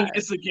game 5. I'm praying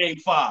it's a game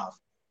 5.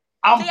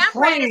 I'm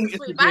praying it's a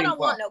game 5. I don't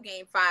want no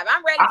game 5.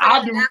 I'm ready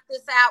for to knock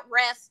this out,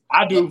 rest,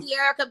 get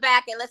Dearica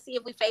back, and let's see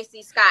if we face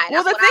these guys.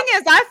 Well, the thing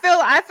is,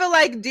 I feel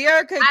like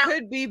Dearica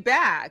could be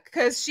back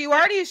because she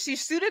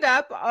suited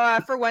up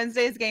for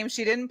Wednesday's game.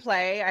 She didn't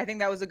play. I think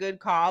that was a good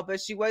call,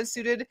 but she was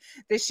suited.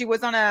 She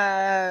was on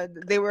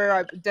they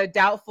were a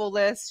doubtful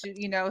list,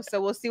 so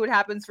we'll see what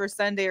happens for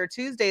Sunday or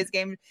Tuesday's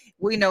game.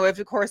 We know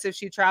if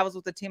she travels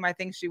with the team, I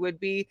think she would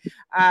be.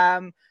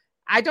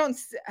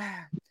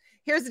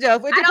 Here's the deal.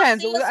 It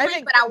depends. I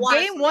think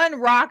game one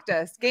rocked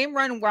us.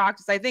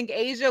 I think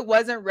Asia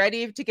wasn't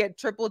ready to get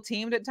triple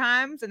teamed at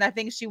times. And I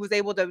think she was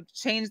able to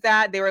change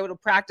that. They were able to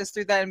practice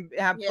through that and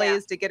have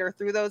plays to get her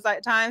through those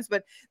times.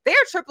 But they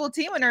are triple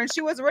teaming her and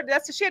she wasn't ready.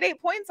 She had 8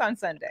 points on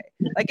Sunday.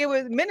 Like, it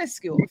was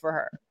minuscule for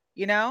her,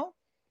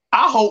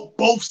 I hope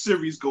both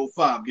series go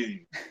 5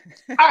 games.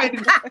 I ain't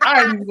even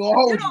gonna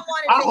hold you.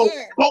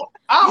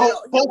 I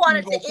hope both want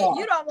it to end.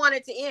 You don't want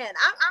it to end.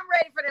 I'm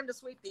ready for them to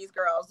sweep these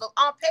girls. So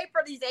on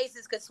paper, these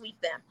aces could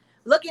sweep them.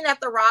 Looking at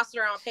the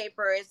roster on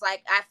paper, it's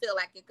like I feel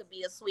like it could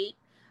be a sweep.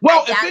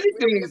 Well, if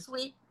anything,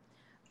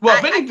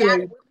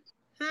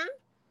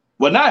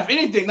 if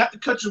anything, not to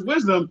cut your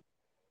wisdom,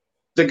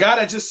 the guy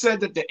that just said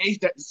that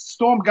that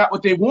Storm got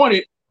what they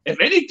wanted. If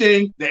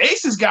anything, the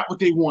Aces got what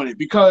they wanted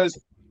because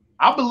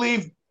I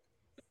believe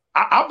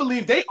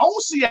they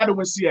own Seattle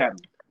in Seattle.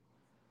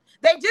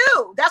 They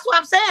do. That's what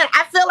I'm saying.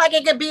 I feel like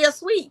it could be a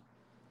sweep.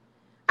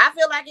 I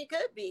feel like it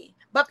could be.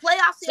 But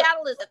playoff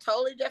Seattle is a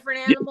totally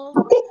different animal.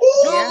 Drew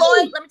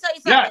Lloyd, let me tell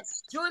you something.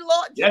 Yes. Drew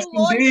Lloyd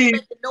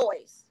make the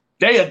noise.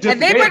 They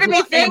better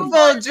be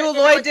thankful Drew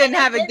Lloyd didn't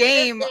have a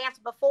game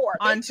before.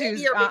 On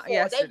Tuesday.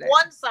 They've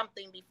won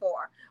something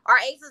before. Our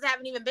Aces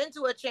haven't even been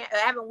to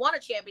haven't won a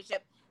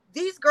championship.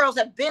 These girls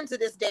have been to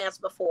this dance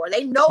before.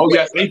 They know. Oh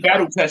yes, they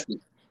battle tested.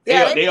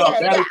 Yeah, they are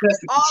battle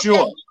tested for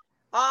sure.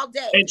 All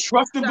day. And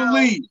trust and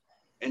believe.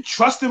 And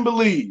trust and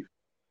believe.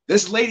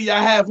 This lady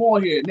I have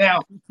on here. Now,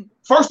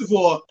 first of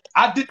all,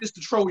 I did this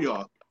to troll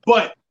y'all,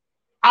 but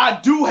I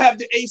do have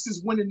the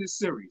Aces winning this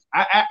series.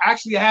 I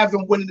actually have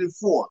them winning in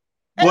 4.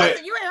 And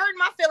listen, you ain't hurting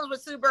my feelings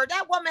with Sue Bird.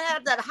 That woman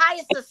had the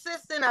highest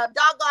assist in a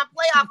doggone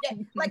playoff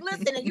game. Like,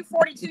 listen, and you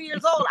 42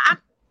 years old.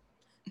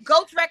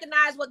 Goats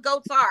recognize what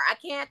goats are. I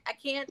can't.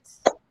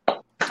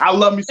 I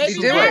love me some She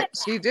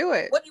do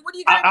it. What are you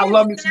gonna do? I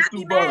love me some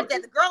Sue Bird.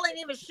 That the girl ain't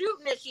even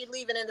shooting if she's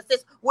leaving in the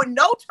fist with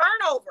no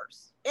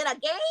turnovers in a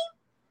game.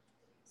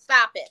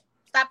 Stop it.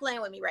 Stop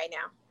playing with me right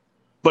now.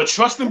 But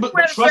trust and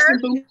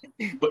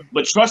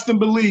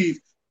believe,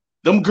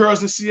 them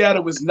girls in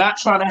Seattle was not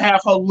trying to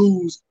have her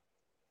lose.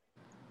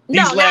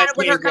 Not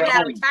with her coming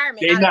out of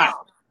retirement.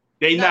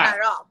 They not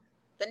at all.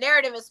 The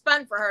narrative is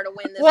spun for her to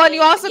win this. Well, and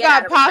you also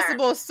got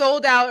possible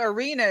sold out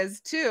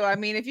arenas too. I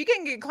mean, if you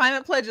can get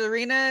Climate Pledge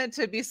Arena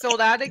to be sold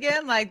out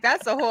again, like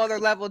that's a whole other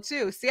level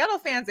too. Seattle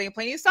fans ain't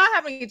playing. You saw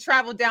having you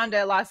traveled down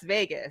to Las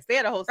Vegas. They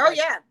had a whole. Oh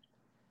yeah,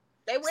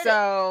 they win.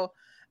 So,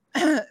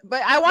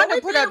 but I wanted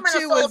to put up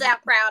too. Sold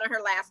out crowd in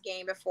her last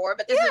game before,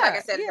 but this is like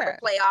I said, for the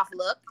playoff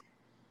look.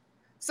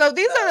 So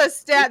these are the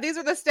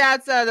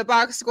stats, the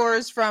box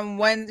scores from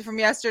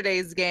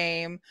yesterday's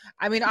game.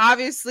 I mean,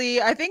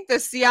 obviously, I think the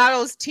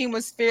Seattle's team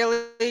was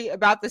fairly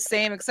about the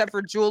same, except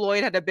for Jewel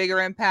Lloyd had a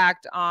bigger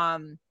impact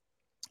on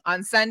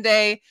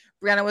Sunday.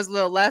 Brianna was a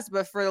little less,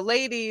 but for the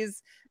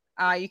ladies,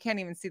 you can't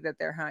even see that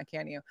there, huh?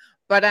 Can you?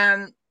 But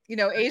Asia.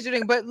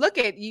 But look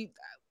at you.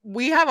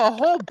 We have a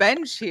whole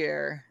bench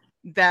here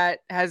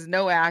that has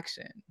no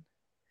action.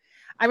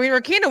 I mean,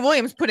 Rakina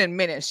Williams put in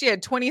minutes. She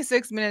had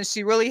 26 minutes.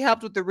 She really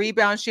helped with the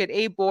rebound. She had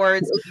 8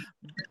 boards.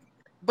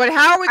 But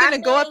how are we going to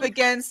go up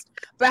against?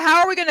 But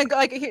how are we going to go?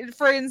 Like,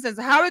 for instance,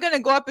 how are we going to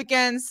go up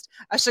against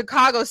a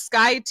Chicago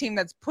Sky team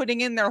that's putting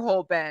in their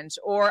whole bench,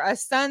 or a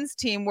Suns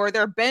team where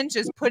their bench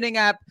is putting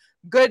up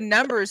good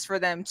numbers for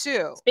them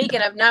too?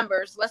 Speaking of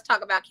numbers, let's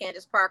talk about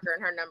Candace Parker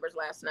and her numbers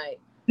last night.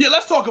 Yeah,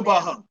 let's talk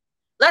about her.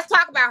 Let's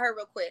talk about her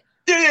real quick.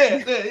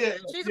 Yeah.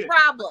 She's a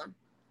problem.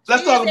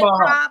 Let's talk about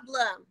her.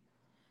 Problem.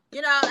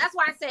 You know, that's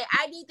why I say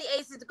I need the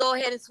Aces to go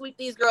ahead and sweep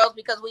these girls,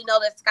 because we know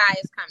that Sky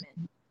is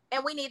coming.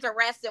 And we need to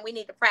rest, and we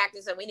need to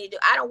practice, and we need to.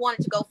 I don't want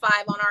it to go 5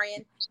 on our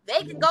end. They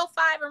can go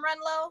 5 and run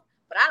low,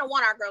 but I don't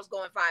want our girls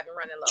going 5 and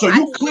running low. So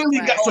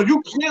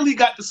you clearly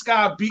got the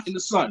Sky beating the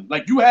Sun.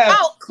 Like, you have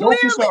clear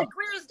as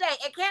day.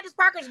 And Candace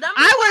Parker's numbers.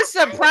 I was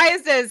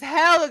surprised as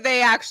hell that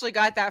they actually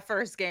got that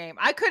first game.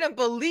 I couldn't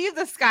believe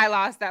the Sky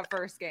lost that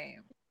first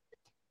game.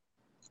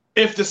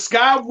 If the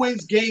Sky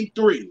wins game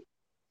 3,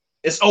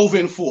 it's over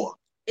in 4.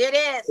 It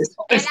is.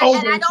 It's and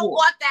over I in don't 4.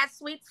 want that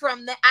sweep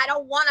from the. I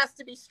don't want us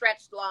to be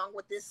stretched long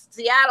with this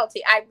Seattle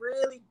team. I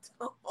really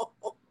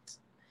don't.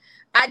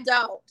 I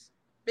don't,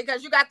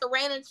 because you got the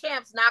reigning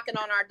champs knocking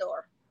on our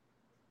door.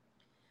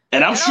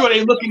 And I'm sure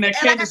they're looking at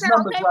Candace's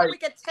numbers we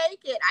could take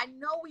it. I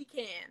know we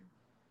can.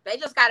 They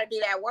just got to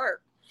do that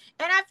work.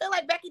 And I feel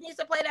like Becky needs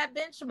to play that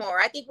bench more.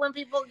 I think when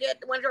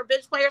her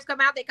bench players come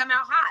out, they come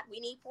out hot.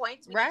 We need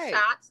points. We need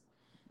shots.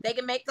 They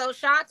can make those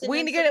shots.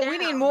 We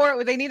need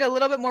more. They need a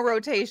little bit more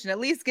rotation, at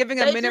least giving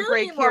a minute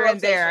break here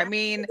and there. I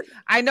mean,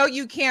 I know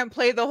you can't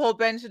play the whole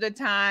bench at a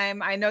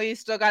time. I know you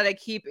still got to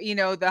keep,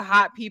 the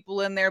hot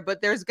people in there,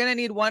 but there's going to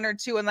need 1 or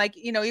 2. And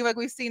even like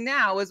we've seen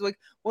now is like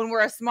when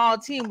we're a small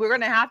team, we're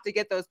going to have to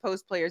get those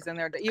post players in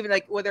there, even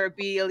like whether it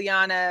be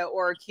Ileana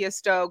or Kia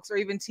Stokes or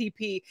even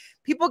TP.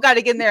 People got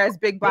to get in there as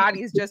big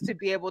bodies just to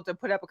be able to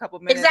put up a couple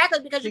minutes. Exactly,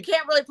 because you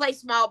can't really play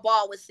small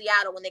ball with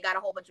Seattle when they got a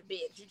whole bunch of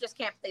bigs. You just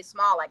can't play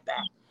small like that.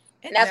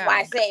 And that's why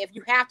I say, if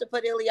you have to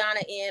put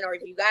Ileana in, or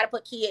if you got to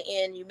put Kia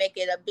in, you make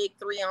it a big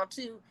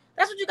 3-on-2.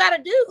 That's what you got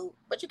to do.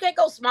 But you can't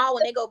go small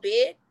when they go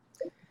big.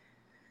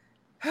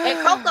 And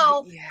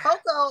Coco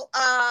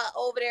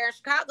over there in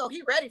Chicago,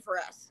 he ready for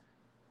us.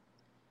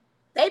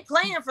 They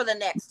playing for the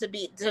Nets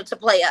to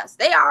play us.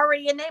 They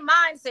already in their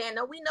mind saying,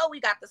 no, we know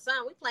we got the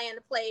Sun. We playing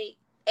to play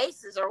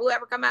Aces or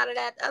whoever come out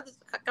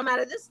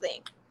of this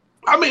thing.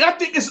 I mean, I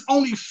think it's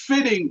only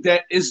fitting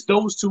that it's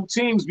those 2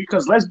 teams,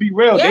 because let's be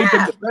real,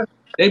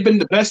 they've been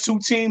the best 2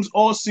 teams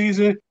all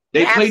season.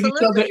 They played each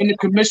other in the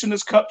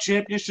Commissioner's Cup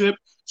Championship.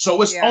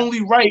 So it's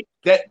only right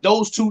that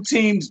those 2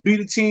 teams be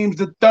the teams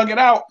that thug it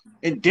out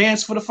and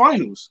dance for the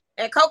finals.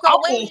 And Coco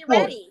Wade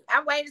ready.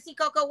 I'm waiting to see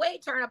Coco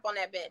Wade turn up on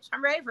that bench.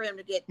 I'm ready for him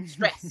to get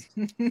stressed.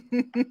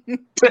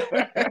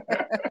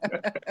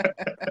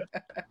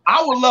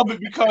 I would love it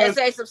because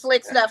they say some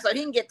slick stuff so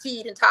he can get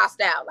teed and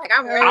tossed out. Like,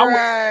 I'm ready.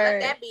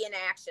 Let that be in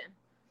action.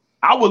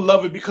 I would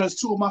love it because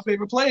 2 of my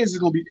favorite players are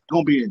gonna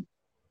be in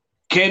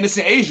Candace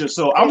and Asia.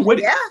 So I'm with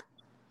it. Yeah.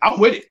 I'm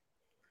with it.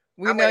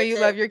 We know you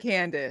love your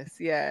Candace.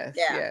 Yes.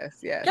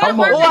 Come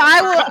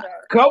on.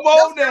 Come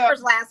on now.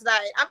 Last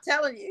night, I'm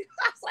telling you.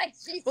 I was like,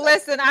 Jesus.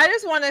 Listen, I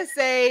just want to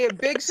say a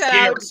big shout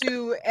out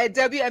to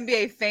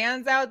WNBA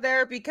fans out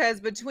there, because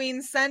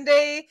between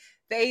Sunday,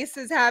 the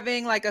Aces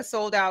having like a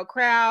sold out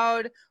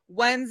crowd.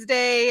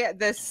 Wednesday,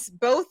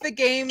 both the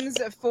games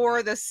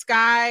for the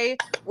Sky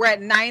were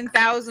at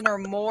 9,000 or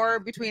more,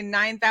 between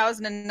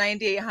 9,000 and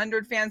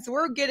 9,800 fans. So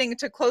we're getting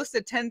to close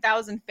to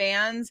 10,000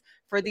 fans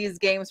for these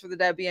games for the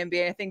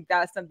WNBA. I think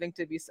that's something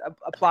to be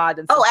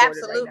applauded and supported.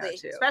 Absolutely. Right now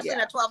too. Especially in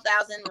a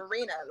 12,000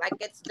 arena. Like,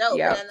 it's dope.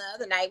 And then the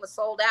other night was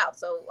sold out.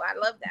 So I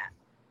love that.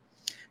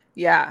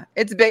 Yeah,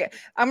 it's big.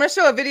 I'm going to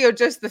show a video,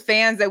 just the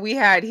fans that we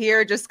had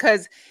here, just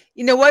because,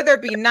 whether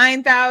it be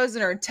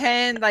 9,000 or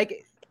 10,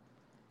 like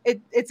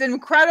it's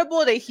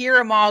incredible to hear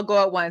them all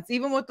go at once,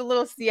 even with the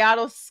little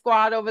Seattle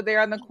squad over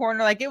there on the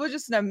corner. Like, it was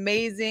just an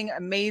amazing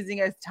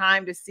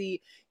time to see,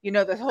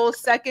 the whole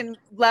second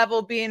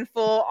level being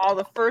full, all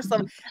the first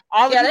level,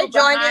 all the people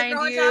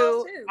behind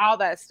you, all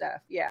that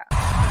stuff. Yeah.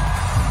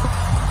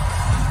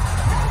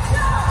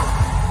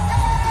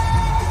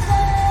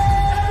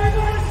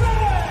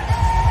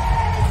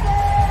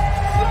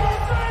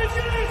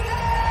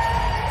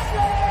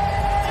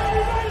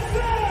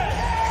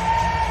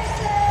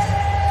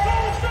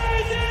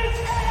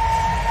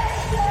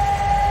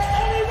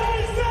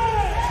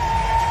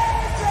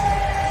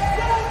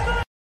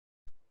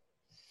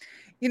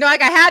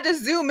 Like, I had to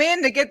zoom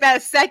in to get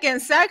that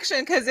second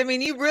section, because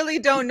you really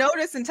don't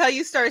notice until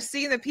you start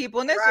seeing the people,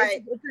 and it's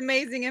an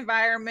amazing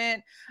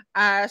environment.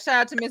 Shout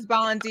out to Miss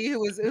Bolandi,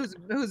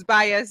 who's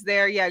by us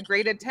there. Yeah,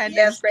 great attendance.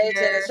 Yes, great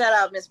attendance. Shout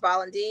out Miss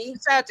Bolandi.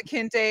 Shout out to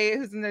Kente,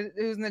 who's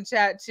in the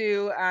chat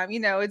too.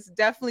 It's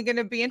definitely going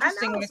to be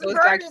interesting when it goes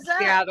back to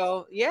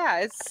Seattle.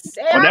 Yeah,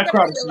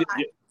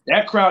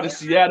 that crowd in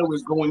Seattle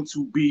is going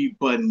to be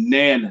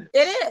bananas.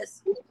 It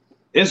is.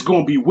 It's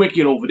going to be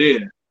wicked over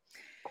there.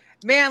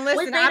 Man,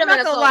 listen, I'm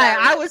not gonna lie.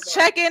 I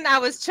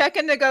was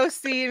checking to go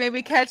see,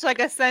 maybe catch like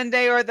a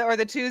Sunday or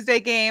the Tuesday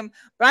game.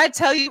 But I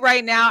tell you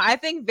right now, I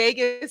think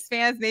Vegas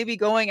fans may be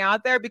going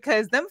out there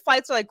because them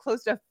flights are like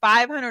close to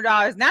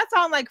 $500, and that's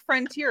on like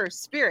Frontier or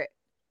Spirit.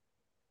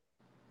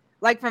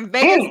 Like from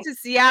Vegas to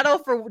Seattle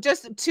for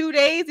just 2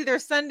 days, either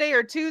Sunday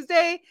or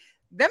Tuesday.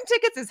 Them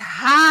tickets is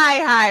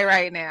high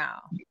right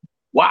now.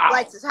 Wow.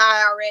 Flights is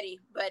high already,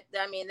 but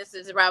I mean, this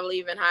is probably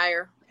even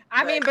higher.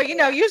 But you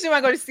know, usually when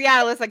I go to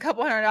Seattle, it's like a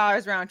couple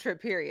 $100 round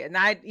trip period. And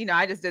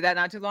I just did that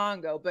not too long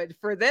ago. But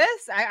for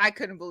this, I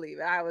couldn't believe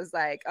it. I was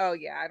like, oh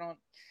yeah,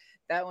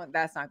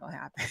 that's not gonna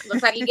happen.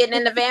 Looks like you're getting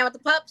in the van with the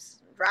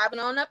pups, driving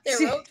on up there,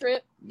 road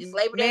trip. It's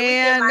Labor Day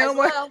weekend, might as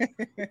well.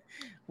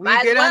 We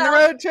get on the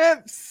road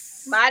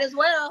trips. Might as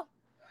well.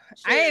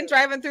 I ain't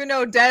driving through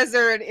no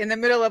desert in the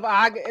middle of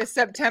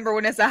September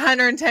when it's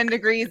 110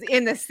 degrees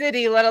in the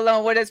city, let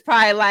alone what it's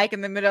probably like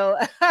in the middle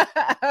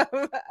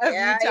of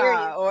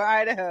Utah or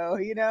Idaho.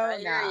 You know,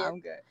 I'm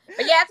good.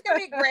 But yeah, it's gonna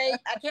be great.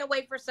 I can't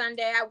wait for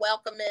Sunday. I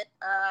welcome it.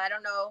 I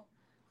don't know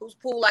whose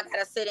pool I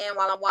gotta sit in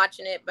while I'm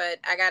watching it, but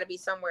I gotta be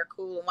somewhere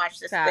cool and watch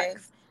this thing.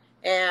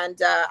 And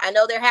I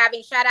know they're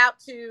having shout out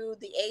to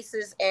the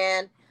Aces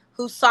and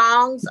Who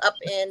Songs up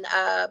in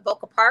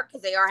Boca Park,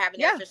 because they are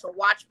having an official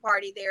watch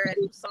party there at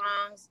Who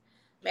Songs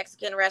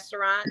Mexican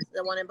restaurant,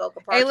 the one in Boca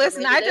Park. Hey,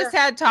 listen, I just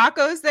had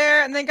tacos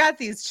there, and they got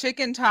these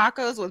chicken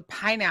tacos with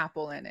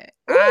pineapple in it.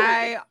 Ooh,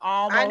 I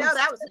know,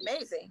 that was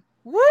amazing.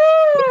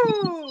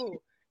 Woo!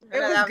 It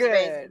was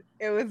good.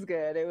 It was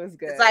good.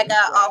 It's like a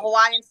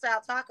Hawaiian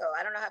style taco.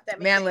 I don't know if that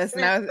makes sense.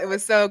 Man, listen, it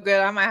was so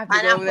good. I might have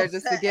to go over there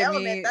just to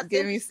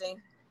give me.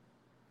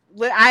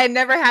 I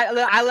never had.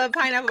 I love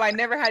pineapple. But I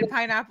never had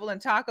pineapple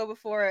and taco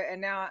before,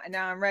 and now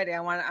I'm ready.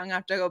 I'm gonna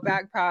have to go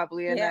back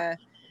probably and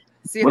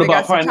see if they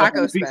got some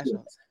taco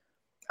specials.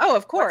 Oh,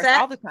 of course,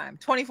 all the time,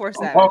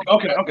 24/7.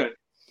 Okay.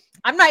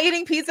 I'm not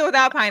eating pizza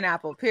without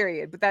pineapple.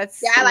 Period. But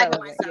that's I like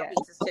Hawaiian style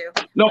pizzas too.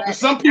 No, because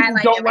some people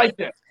don't like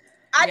that.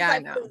 I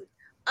like food.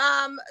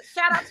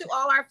 Shout out to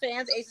all our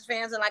fans, Aces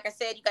fans, and like I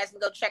said, you guys can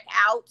go check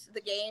out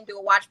the game, do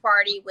a watch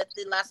party with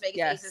the Las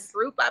Vegas Aces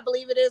group. I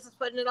believe it is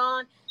putting it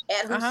on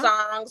at Who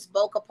Songs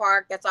Boca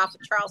Park. That's off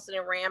of Charleston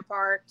and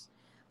Rampart,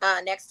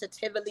 next to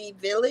Tivoli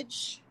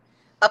Village,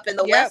 up in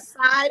the west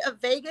side of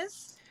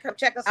Vegas. Come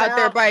check us out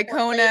there by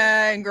Kona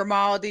and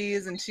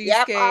Grimaldi's and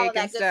Cheesecake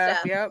and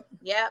stuff.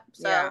 Yep.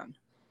 So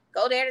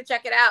go there to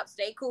check it out.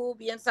 Stay cool,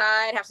 be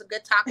inside, have some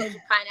good tacos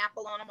with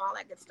pineapple on them, all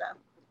that good stuff.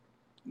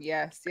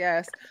 Yes.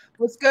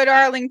 What's good,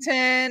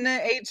 Arlington?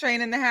 8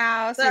 Train in the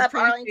house. What's up,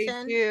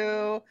 Arlington?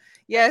 You.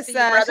 Yes,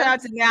 shout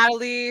out to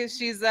Natalie.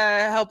 She's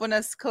helping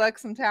us collect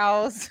some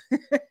towels.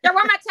 Yeah,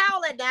 where my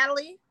towel at,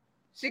 Natalie?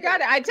 She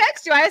got it. I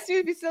texted you. I asked you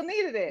if you still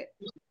needed it.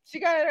 She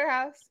got it at her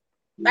house.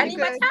 I need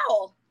my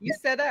towel. You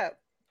set up.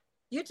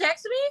 You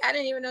texted me? I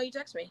didn't even know you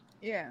texted me.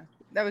 Yeah,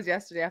 that was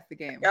yesterday after the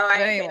game. Oh, I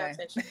didn't pay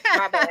attention.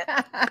 My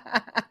bad.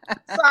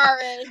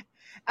 Sorry.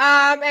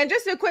 And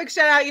just a quick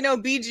shout out,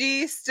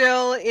 BG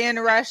still in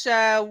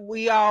Russia.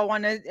 We all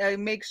want to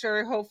make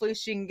sure, hopefully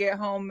she can get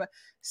home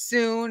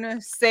soon,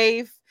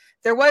 safe.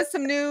 There was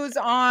some news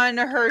on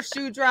her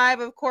shoe drive.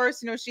 Of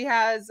course, she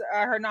has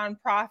her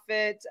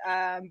nonprofit,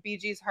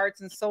 BG's Hearts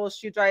and Souls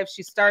shoe drive.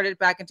 She started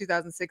back in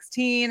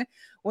 2016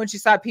 when she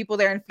saw people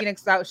there in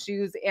Phoenix without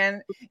shoes.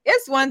 And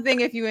it's one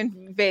thing if you're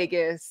in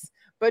Vegas,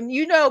 but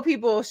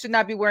people should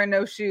not be wearing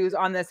no shoes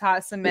on this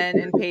hot cement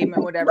and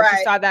pavement, whatever. Right.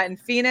 She saw that in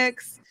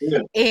Phoenix.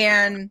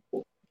 And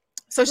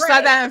so she saw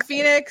that in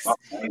Phoenix.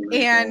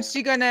 And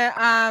she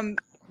gonna,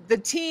 the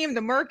team, the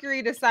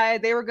Mercury,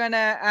 decided they were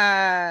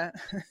gonna,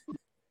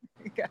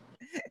 the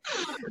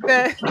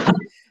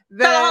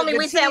homie,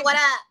 we said what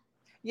up?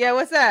 Yeah,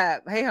 what's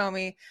up? Hey,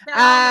 homie.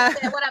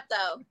 Said, what up,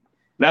 though?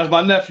 That's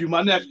my nephew. He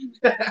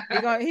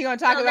gonna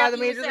talk about the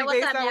Major League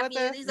Baseball with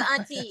us. These are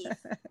aunties.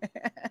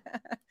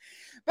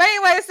 But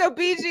anyway, so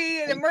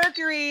BG, the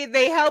Mercury,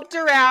 they helped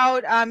her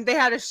out. They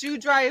had a shoe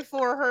drive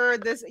for her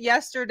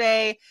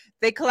yesterday.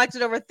 They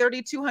collected over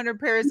 3,200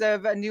 pairs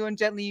of new and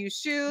gently used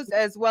shoes,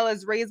 as well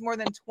as raised more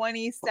than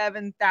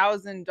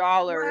 $27,000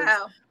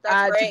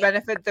 to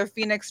benefit the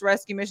Phoenix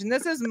Rescue Mission.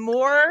 This is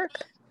more.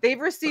 They've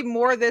received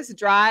more this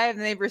drive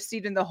than they've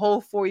received in the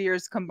whole 4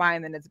 years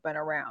combined that it's been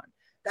around.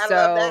 I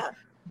love that.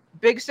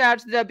 Big shout out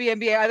to the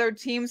WNBA, other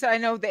teams. I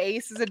know the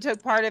Aces that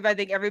took part of. I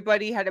think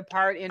everybody had a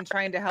part in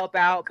trying to help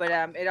out, but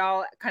it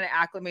all kind of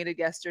acclimated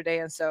yesterday,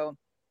 and so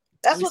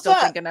that's what's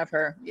up. Thinking of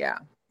her. Yeah,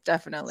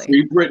 definitely.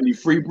 Free Britney.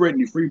 Free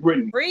Britney,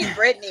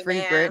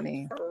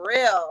 man. For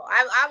real.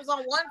 I was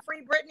on one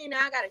Free Britney.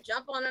 Now I got to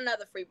jump on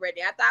another Free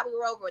Britney. I thought we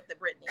were over with the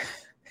Britney.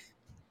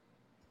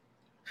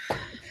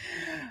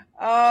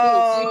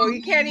 Oh,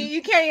 you can't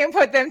even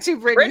put them two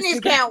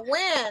Britneys can't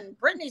win.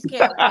 Britney's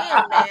can't win,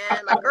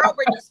 man. My girl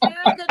Britney Spears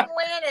couldn't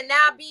win, and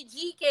now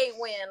BG can't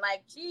win.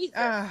 Like, Jesus.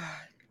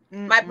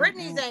 My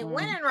Britneys ain't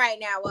winning right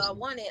now. Well,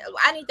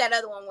 I need that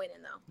other one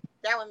winning, though.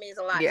 That one means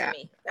a lot to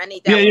me. I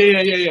need that one.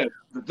 Yeah.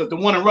 The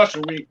one in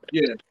Russia,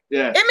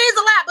 Yeah. It means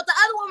a lot, but the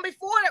other one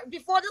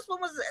before this one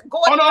was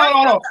going. Oh,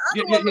 no.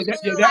 The other one was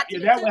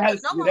that one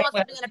has. No one wants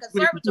to be in a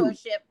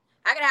conservatorship.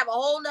 I could have a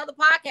whole nother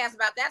podcast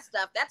about that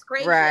stuff. That's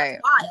crazy. Right.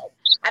 That's wild.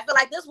 I feel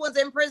like this one's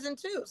in prison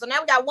too. So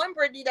now we got one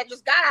Brittany that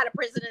just got out of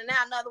prison, and now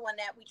another one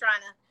that we trying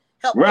to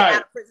help get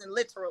out of prison,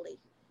 literally.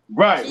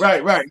 Right.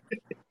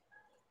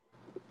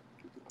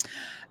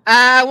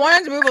 I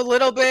wanted to move a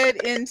little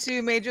bit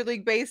into Major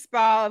League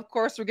Baseball. Of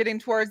course, we're getting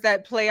towards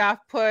that playoff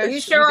push. You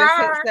sure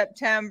are. Hit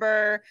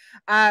September.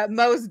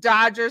 Most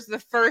Dodgers, the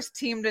first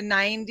team to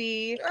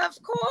 90.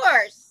 Of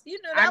course. You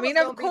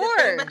know. Of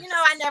course. But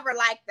I never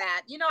liked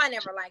that. I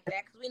never liked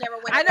that because we never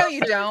went. I know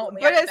you don't,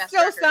 but it's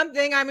still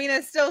something.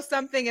 It's still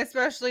something,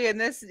 especially in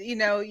this,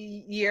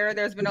 year.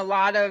 There was a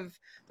lot of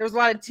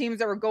teams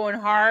that were going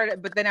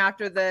hard, but then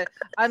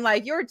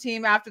unlike your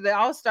team, after the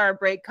All-Star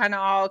break, had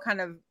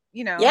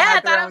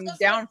their own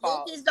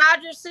downfall. Yankees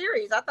Dodgers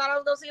series. I thought I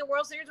was going to see a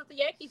World Series with the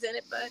Yankees in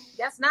it, but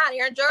that's not.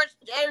 Aaron Judge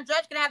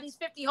can have these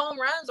 50 home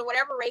runs or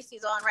whatever race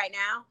he's on right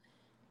now.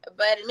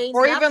 But it means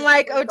even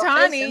like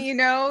Ohtani,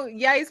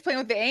 he's playing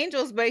with the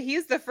Angels, but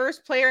he's the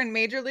first player in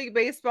Major League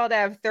Baseball to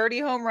have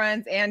 30 home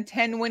runs and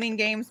 10 winning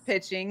games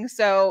pitching.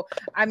 So,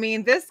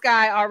 this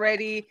guy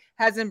already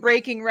has been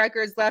breaking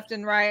records left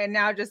and right, and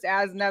now just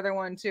adds another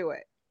one to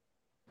it.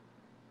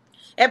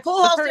 And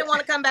Pujols didn't want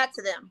to come back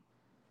to them.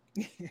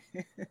 He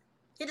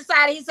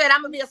said,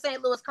 I'm going to be a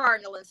St. Louis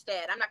Cardinal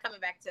instead. I'm not coming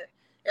back to.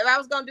 If I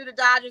was going to do the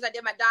Dodgers, I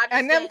did my Dodgers.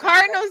 And them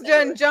Cardinals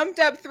done jumped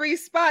up 3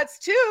 spots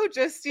too,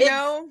 just,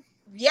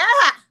 Yeah.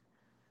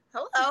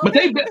 Hello.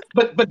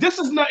 But this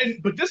is nothing.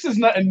 But this is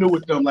nothing new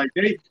with them. Like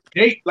they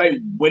like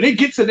when they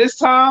get to this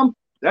time.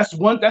 That's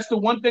the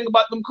one thing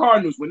about them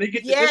Cardinals. When they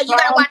get to this time, you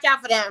gotta watch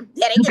out for them.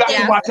 Yeah, they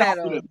get watch out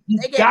for them.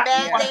 They get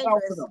mad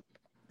dangerous.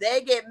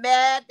 They get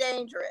mad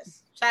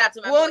dangerous. Shout out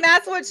to my. Well, and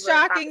that's what's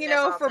shocking,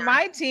 for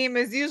my team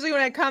is usually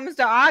when it comes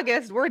to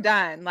August, we're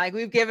done. Like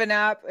we've given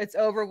up. It's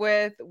over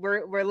with.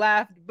 We're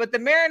left. But the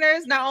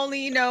Mariners, not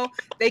only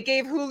they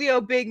gave Julio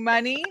big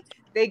money,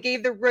 they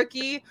gave the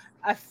rookie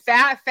a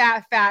fat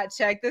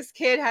check. This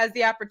kid has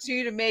the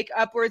opportunity to make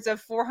upwards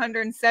of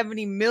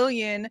 $470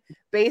 million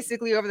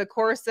basically over the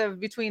course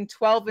of between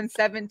 12 and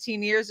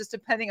 17 years, just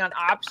depending on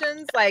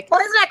options. Like,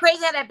 isn't that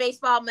crazy how that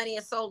baseball money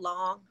is so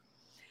long?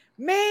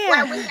 Man,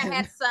 I wish I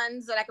had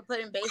sons that I could put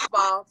in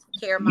baseball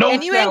care.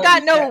 And you ain't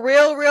got no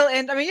real,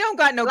 you don't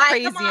got no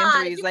crazy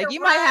injuries. Like you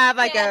might have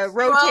like a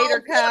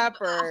rotator cuff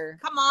or.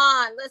 Come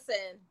on, listen.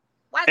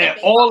 And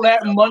all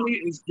that money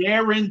is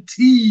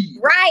guaranteed.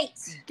 Right.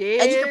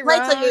 And you can play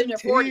until you're in your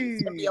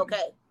 40s and be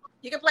okay.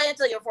 You can play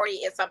until you're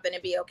 40 and something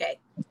and be okay.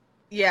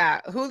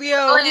 Yeah. Julio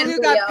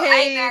got paid. I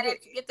ain't mad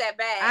at you. Get that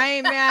bag. I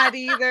ain't mad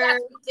either.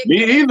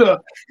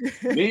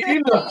 Me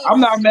either.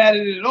 I'm not mad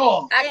at it at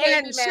all.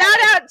 And shout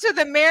out to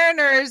the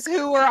Mariners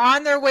who were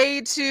on their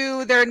way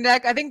to their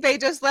neck. I think they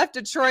just left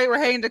Detroit. We're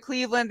heading to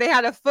Cleveland. They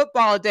had a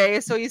football day.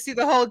 So you see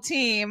the whole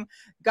team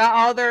got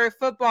all their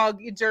football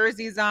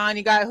jerseys on.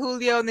 You got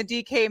Julio and the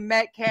DK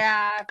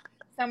Metcalf.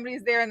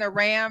 Somebody's there in the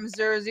Rams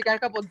jersey. You got a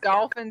couple of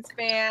Dolphins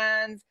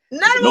fans.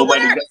 None of them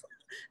wear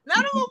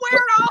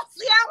all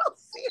Seattle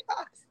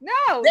Seahawks.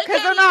 No,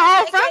 because they're not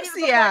all from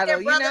Seattle,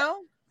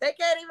 They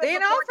can't even. They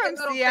ain't all from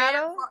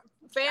Seattle.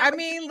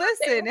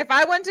 Listen, if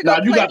I went to go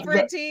play for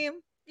a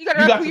team, you got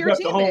to rep your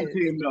team.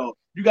 Team, though.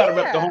 You got to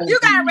rep the home team. You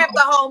got to rep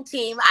the home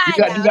team. You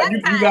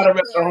got to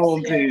rep the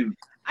home team.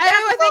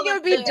 I think it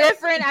would be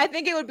different. I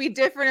think it would be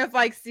different if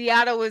like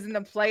Seattle was in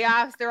the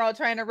playoffs. They're all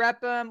trying to rep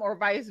them or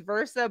vice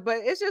versa. But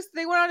it's just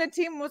they went on a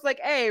team and was like,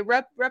 hey,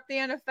 rep the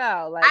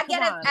NFL. Like,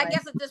 I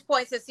guess at this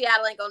point, since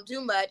Seattle ain't gonna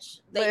do much,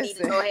 they need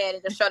to go ahead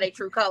and just show their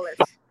true colors.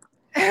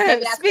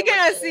 Speaking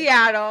of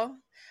Seattle,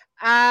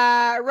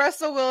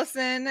 Russell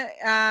Wilson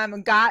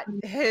got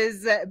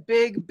his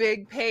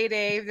big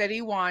payday that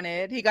he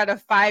wanted. He got a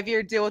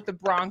 5-year deal with the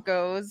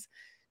Broncos.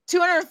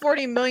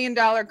 $240 million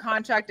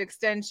contract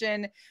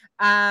extension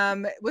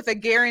with a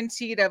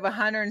guaranteed of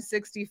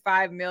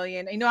 $165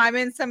 million. I'm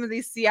in some of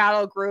these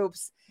Seattle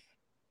groups,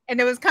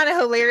 and it was kind of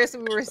hilarious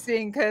what we were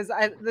seeing because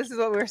this is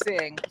what we were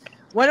seeing.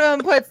 One of them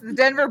puts the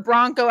Denver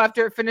Bronco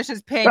after it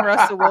finishes paying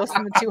Russell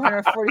Wilson the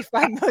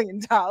 $245 million.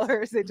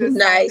 They just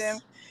signed him.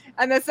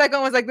 And the second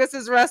one was like, this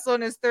is Russell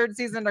in his 3rd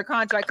season under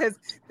contract because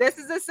this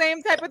is the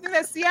same type of thing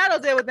that Seattle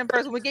did with him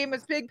first. When we gave him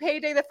his big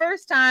payday the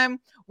first time,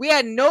 we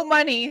had no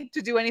money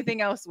to do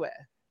anything else with.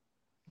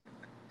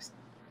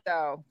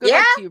 So good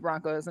luck to you,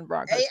 Broncos and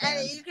Broncos.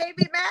 You can't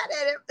be mad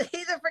at him.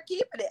 He's for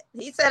keeping it.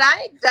 He said,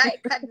 I ain't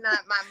cutting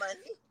out my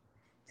money.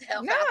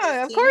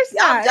 No, of course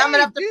not. Y'all dumb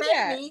enough to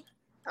pay me.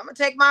 I'm going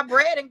to take my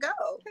bread and go.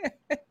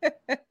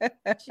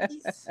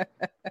 Jeez.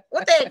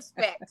 What they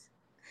expect?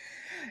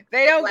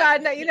 They don't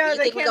got no, they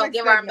can't we're gonna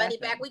give our money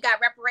back. We got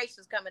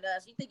reparations coming to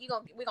us. You think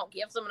we're gonna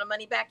give some of the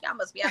money back? Y'all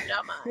must be out of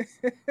your minds.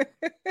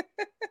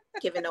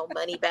 Giving no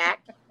money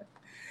back.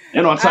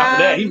 And on top of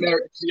that, he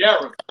married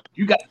Ciara.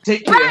 You got to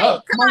take care of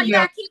her. Come on, you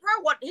gotta keep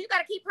her. You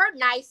gotta keep her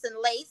nice and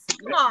laced.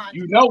 Come on,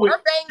 you know it.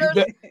 Her bangers,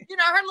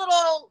 her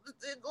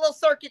little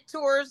circuit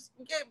tours.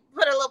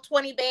 Put a little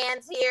 20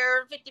 bands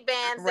here, 50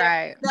 bands there.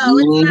 Right. No,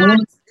 it's not.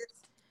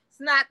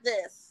 not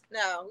this.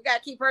 No, we got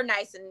to keep her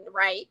nice and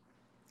right.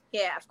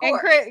 Yeah, of course. And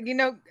Chris, you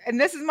know, and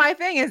this is my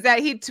thing is that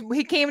he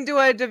came to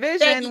a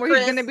division where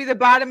he's going to be the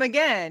bottom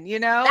again. You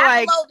know,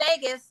 not below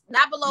Vegas,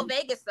 not below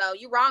Vegas though.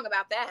 You're wrong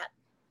about that.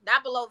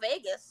 Not below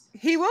Vegas.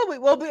 He will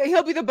be.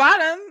 He'll be the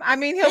bottom. I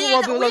mean,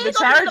 he'll be below the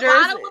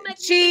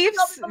Chargers,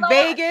 Chiefs,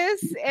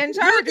 Vegas, and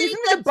Chargers. You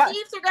think the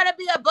Chiefs are going to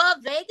be above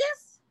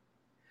Vegas?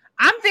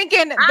 I'm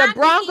thinking the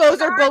Broncos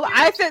are below.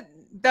 I said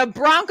the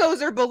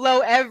Broncos are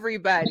below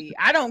everybody.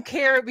 I don't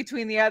care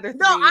between the other three.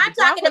 No, I'm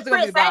talking to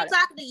Chris. I ain't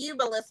talking to you,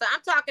 Melissa.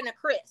 I'm talking to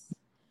Chris.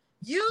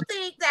 You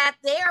think that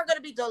they are going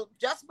to be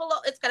just below?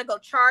 It's going to go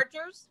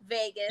Chargers,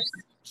 Vegas,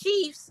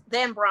 Chiefs,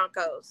 then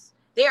Broncos.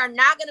 They are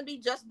not going to be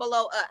just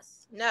below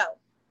us. No.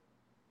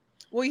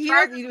 Well,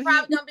 Chargers are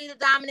probably going to be the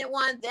dominant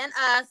one, then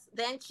us,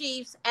 then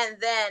Chiefs, and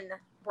then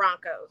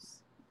Broncos.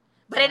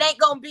 But it ain't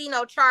going to be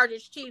no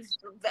Chargers, Chiefs,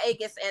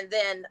 Vegas, and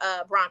then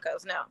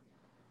Broncos. No.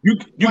 You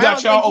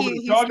got y'all over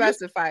the Chargers? He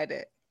specified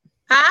it.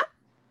 Huh?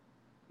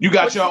 You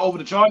got y'all over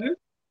the Chargers?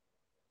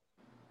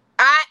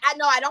 I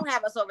know I don't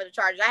have us over the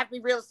Chargers. I have to be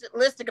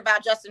realistic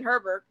about Justin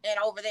Herbert and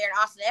over there and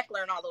Austin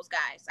Eckler and all those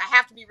guys. I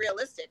have to be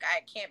realistic.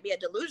 I can't be a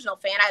delusional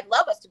fan. I'd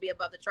love us to be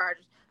above the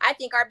Chargers. I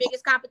think our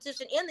biggest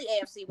competition in the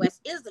AFC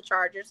West is the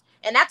Chargers,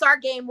 and that's our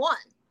game one.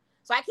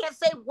 So I can't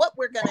say what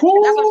we're going to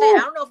do. That's what I'm saying. I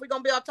don't know if we're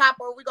going to be on top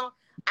or we're going to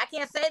 – I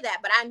can't say that,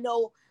 but I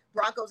know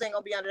Broncos ain't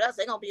going to be under us.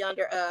 They're going to be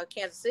under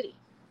Kansas City.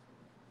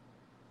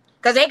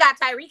 Because they got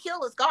Tyreek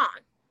Hill is gone.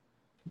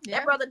 Yeah.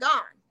 That brother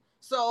gone.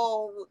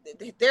 So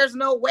there's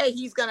no way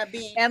he's gonna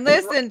be. And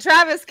listen,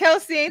 Travis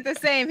Kelce ain't the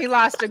same. He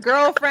lost a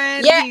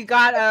girlfriend. Yeah. He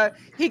got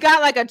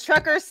like a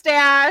trucker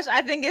stash.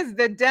 I think it's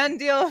the done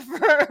deal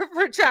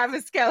for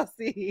Travis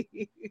Kelce.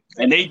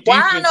 And they.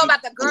 Well, I don't know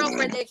about the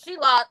girlfriend that he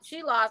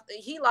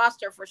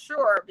lost her for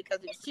sure because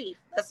of Chiefs.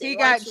 He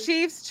got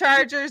Chiefs,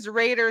 Chargers,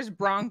 Raiders,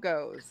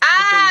 Broncos.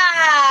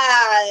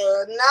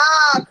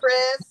 Nah,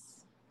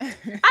 Chris.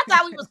 I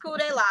thought we was cool.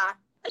 They lie.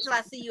 Until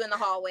I see you in the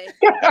hallway.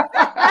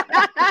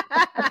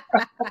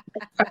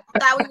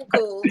 Thought we were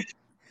cool. It's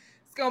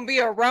gonna be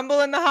a rumble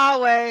in the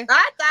hallway.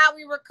 I thought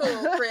we were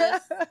cool,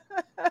 Chris.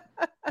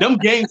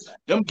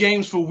 Them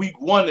games for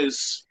week 1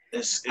 is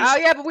oh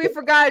yeah, but we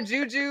forgot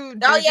Juju.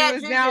 Juju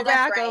is now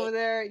back right. over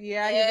there.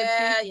 Yeah, he's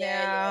a Chief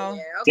now.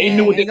 Okay. They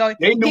knew what he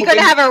could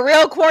have a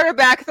real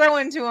quarterback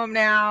throwing to him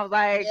now.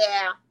 Like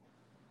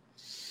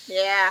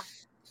yeah.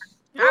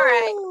 All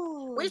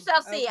right. We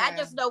shall see. Okay. I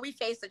just know we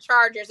face the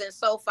Chargers in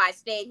SoFi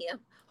Stadium.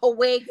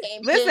 Away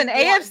game. Listen,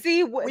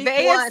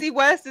 AFC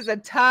West is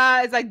it's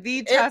like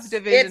the tough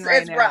division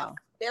right now. Rough.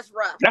 It's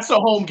rough. That's a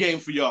home game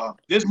for y'all.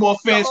 There's more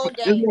fans.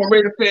 There's more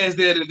Raider fans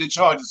there than the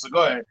Chargers. So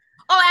go ahead.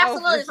 Oh,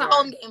 absolutely. It's a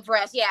home game for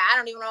us. Yeah, I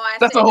don't even know why.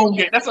 That's a home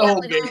game. That's a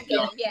home game.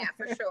 Yeah,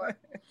 for sure.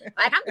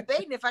 Like I'm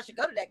debating if I should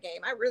go to that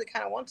game. I really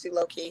kind of want to,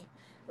 low key.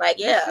 Like,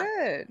 yeah. You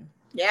should.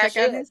 Yeah,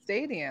 check out his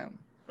stadium.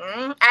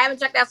 I haven't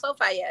checked out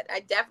SoFi yet.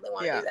 I definitely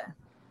want to do that.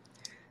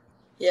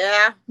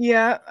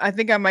 Yeah, I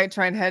think I might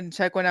try and head and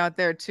check one out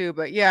there too.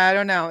 But yeah, I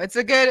don't know. It's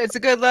a good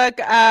look. Still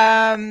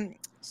gotta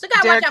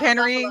Derrick watch out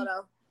Henry. for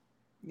Buffalo,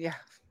 though.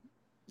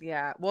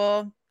 Yeah.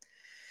 Well,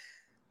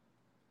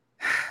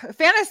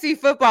 fantasy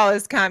football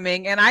is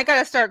coming, and I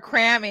gotta start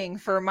cramming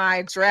for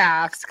my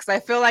drafts because I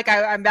feel like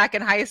I'm back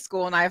in high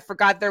school, and I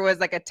forgot there was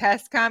like a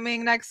test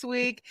coming next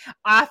week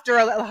after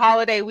a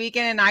holiday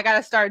weekend, and I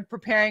gotta start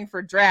preparing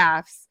for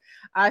drafts.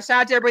 Shout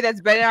out to everybody that's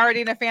been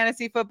already in a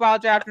fantasy football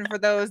draft. And for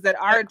those that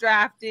are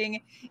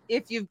drafting,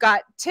 if you've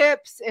got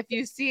tips, if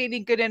you see any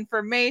good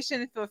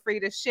information, feel free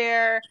to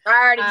share. I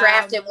already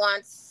drafted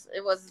once.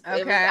 It was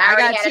okay. I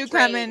got 2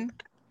 coming.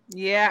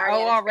 Yeah.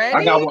 Already?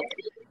 I got one.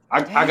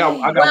 I got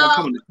one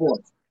coming to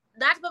 4th.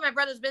 Not to put my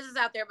brother's business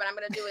out there, but I'm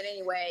going to do it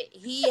anyway.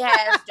 He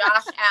has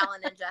Josh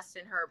Allen and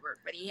Justin Herbert,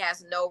 but he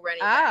has no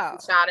running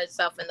back. He shot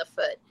himself in the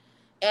foot.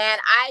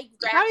 And I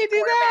drafted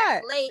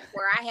quarterbacks late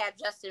where I had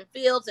Justin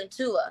Fields and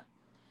Tua.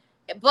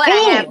 But I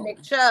have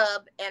Nick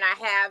Chubb and I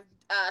have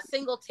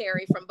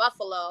Singletary from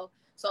Buffalo.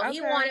 So he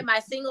wanted my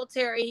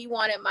Singletary. He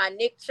wanted my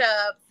Nick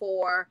Chubb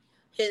for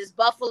his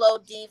Buffalo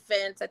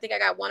defense. I think I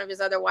got one of his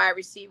other wide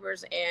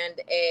receivers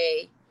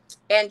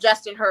and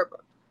Justin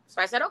Herbert.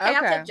 So I said, okay.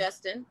 I'll take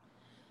Justin.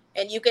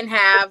 And you can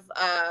have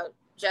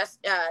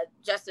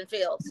Justin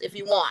Fields if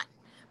you want.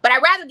 But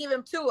I'd rather give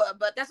him Tua,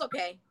 but that's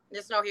okay.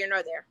 There's no here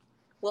nor there.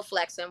 We'll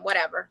flex him,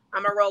 whatever.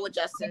 I'm going to roll with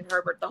Justin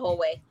Herbert the whole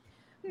way.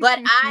 But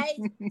I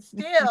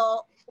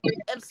still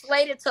am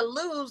slated to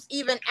lose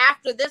even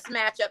after this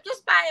matchup,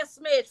 just by a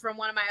smidge from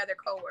one of my other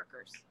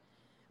coworkers.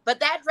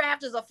 But that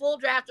draft is a full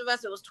draft of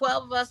us. It was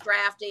 12 of us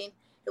drafting.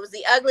 It was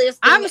the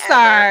ugliest thing I'm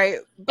sorry,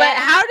 but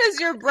how does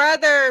your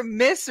brother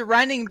miss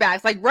running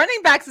backs? Like,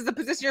 running backs is the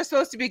position you're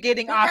supposed to be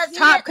getting off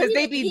top because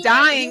they be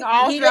dying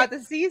all throughout the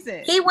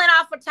season. He went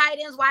off for tight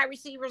ends, wide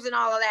receivers, and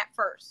all of that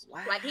first.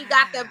 Wow. Like, he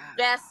got the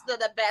best of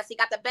the best. He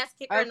got the best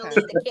kicker in the league,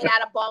 the kid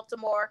out of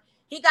Baltimore.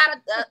 He got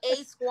a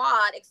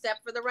squad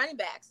except for the running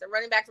backs. The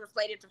running backs were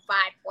slated to 5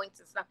 points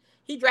and stuff.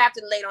 He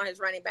drafted late on his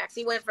running backs.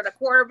 He went for the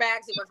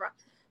quarterbacks.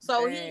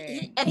 So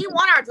he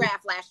won our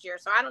draft last year.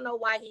 So I don't know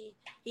why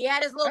he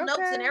had his little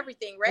notes and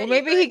everything ready.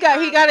 Well, maybe he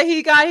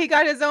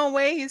got his own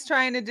way. He's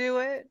trying to do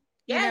it.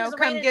 Yeah, he's a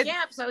reigning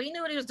champ, so he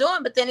knew what he was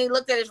doing. But then he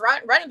looked at his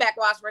running back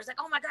roster. He's like,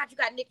 "Oh my God, you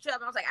got Nick Chubb."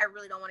 And I was like, "I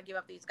really don't want to give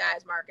up these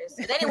guys, Marcus."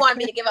 And then he wanted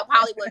me to give up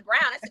Hollywood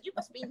Brown. I said, "You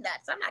must be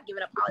nuts. I'm not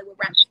giving up Hollywood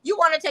Brown. You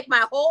want to take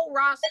my whole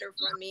roster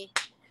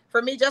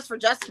from me just for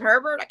Justin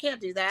Herbert? I can't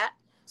do that."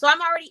 So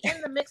I'm already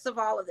in the mix of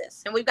all of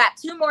this, and we've got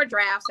 2 more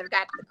drafts. I've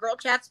got the Girl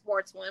Chat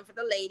Sports one for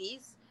the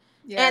ladies.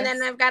 Yes. And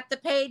then I've got the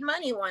paid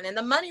money one. And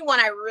the money one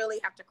I really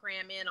have to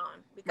cram in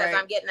on because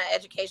I'm getting an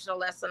educational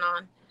lesson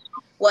on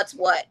what's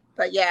what.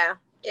 But yeah,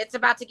 it's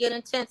about to get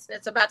intense and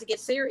it's about to get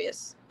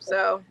serious.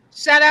 So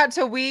shout out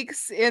to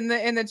Weeks in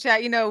the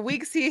chat.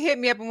 Weeks, he hit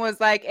me up and was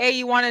like, "Hey,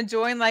 you want to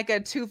join like a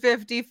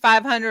 $250,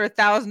 $500,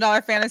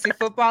 $1,000 fantasy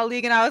football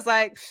league?" And I was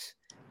like,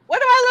 "What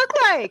do I look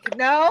like?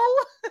 No."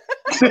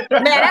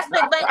 Man, that's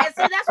big. But see,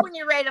 that's when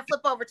you're ready to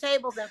flip over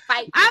tables and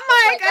fight. I'm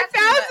like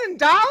 $1,000.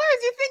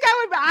 You think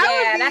I would? I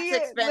would be,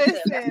 that's expensive.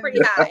 Listen, that's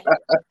pretty high.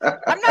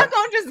 I'm not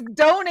going to just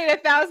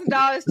donate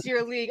 $1,000 to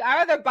your league. I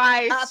rather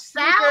buy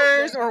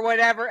stickers or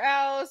whatever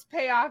else.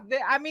 Pay off.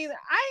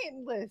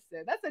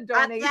 Listen. That's a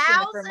donation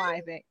for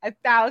my thing.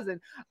 1,000.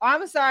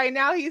 I'm sorry.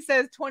 Now he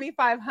says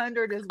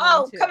 2,500 is.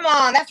 Oh, come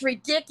on, that's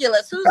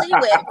ridiculous. Who's he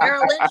with?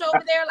 Merrill Lynch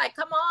over there? Like,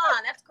 come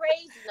on, that's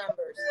crazy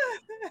numbers.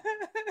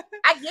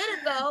 I get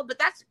it though, but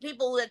that's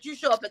people that you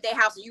show up at their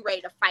house and you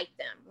ready to fight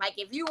them. Like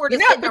if you were to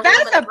sit in a room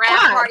at a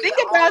draft party. Think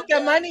about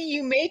the money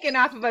you making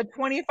off of a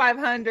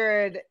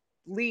 2,500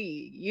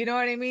 league. You know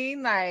what I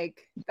mean?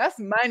 Like that's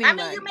money. I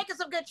mean, you're making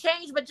some good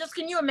change, but just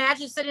can you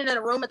imagine sitting in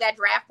a room at that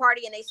draft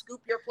party and they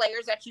scoop your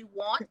players that you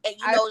want and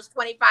it's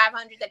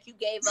 2,500 that you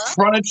gave up?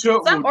 Or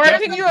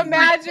can you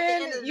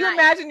imagine?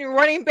 Imagine your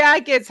running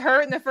back gets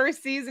hurt in the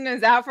first season and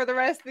is out for the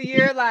rest of the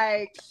year.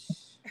 Like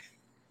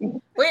we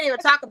didn't even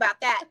talk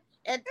about that.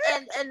 And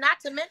not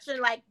to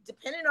mention, like,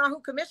 depending on who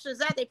commissions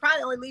that, they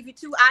probably only leave you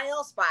 2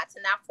 IL spots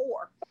and not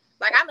 4.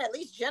 Like, I'm at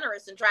least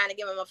generous in trying to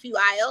give them a few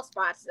IL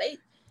spots.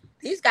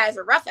 These guys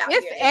are rough out here.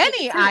 If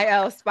any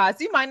IL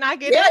spots, you might not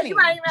get any. You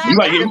might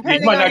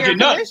not get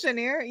none.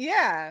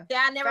 Yeah.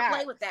 I never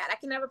play with that. I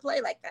can never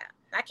play like that.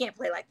 I can't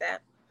play like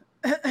that.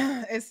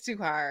 It's too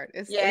hard.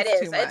 It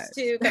is. It's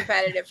too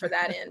competitive for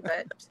that end,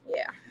 but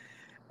yeah.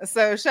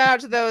 So shout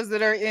out to those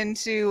that are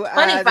into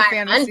the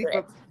fantasy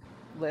football.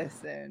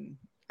 Listen.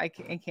 I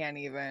can't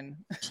even.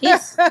 I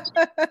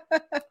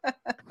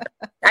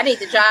need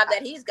the job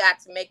that he's got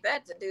to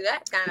do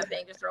that kind of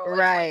thing. Just throw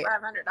away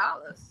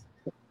 $2,500.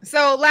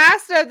 So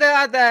last of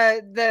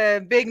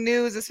the big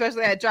news,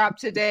 especially that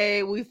dropped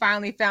today, we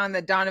finally found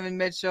that Donovan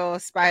Mitchell,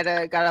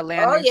 Spida, got a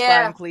landing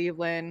spot in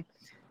Cleveland.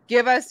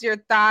 Give us your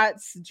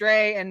thoughts,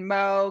 Dre and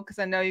Mo, because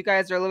I know you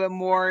guys are a little bit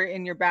more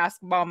in your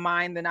basketball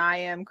mind than I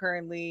am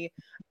currently.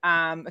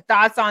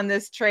 Thoughts on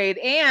this trade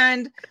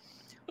and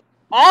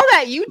all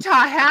that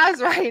Utah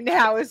has right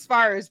now as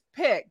far as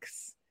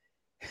picks,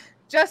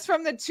 just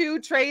from the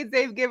 2 trades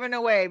they've given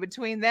away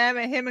between them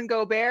and him and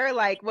Gobert,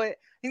 like what I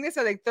think they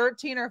said like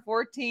 13 or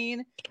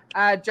 14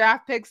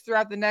 draft picks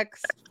throughout the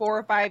next 4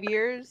 or 5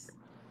 years.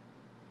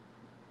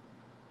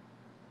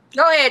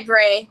 Go ahead,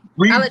 Dre.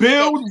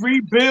 Rebuild.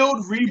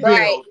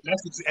 Right.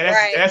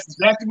 That's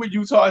exactly what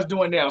Utah is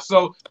doing now.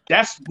 So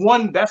that's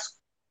one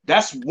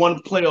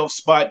playoff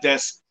spot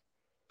that's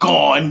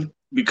gone.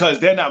 Because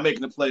they're not making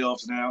the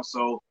playoffs now.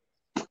 So,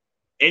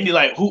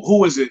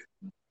 who is it?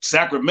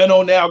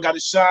 Sacramento now got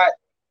a shot.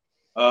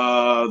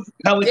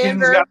 Pelicans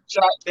Denver got a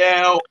shot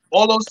now.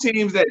 All those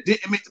teams that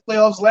didn't make the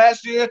playoffs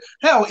last year.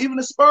 Hell, even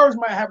the Spurs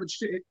might have a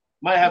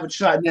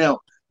shot now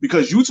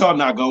because Utah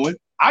not going.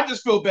 I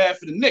just feel bad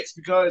for the Knicks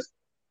because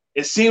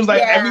it seems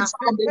like every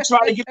time they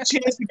try to get a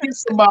chance to get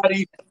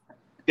somebody,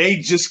 they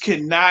just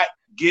cannot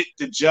get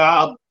the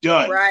job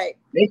done. Right.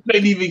 They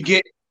couldn't even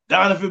get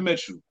Donovan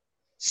Mitchell.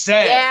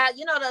 Sad.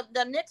 Yeah,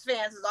 the Knicks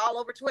fans is all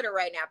over Twitter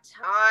right now.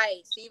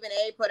 Tight. Stephen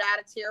A. put out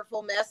a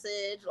tearful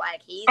message,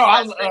 like he's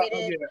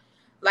frustrated.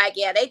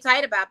 They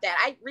tight about that.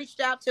 I reached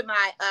out to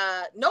my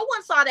no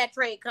one saw that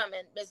trade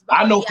coming, Miss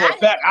Bobby. I know for a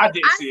fact I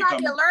didn't see it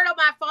coming. I saw the alert on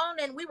my phone,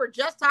 and we were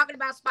just talking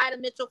about Spida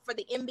Mitchell for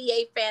the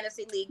NBA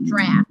Fantasy League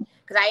draft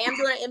because I am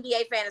doing an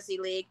NBA Fantasy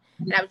League,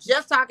 and I was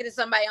just talking to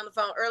somebody on the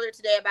phone earlier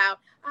today about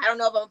I don't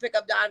know if I'm gonna pick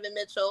up Donovan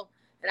Mitchell.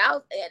 And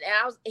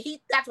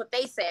that's what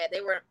they said.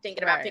 They were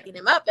thinking about picking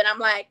him up. And I'm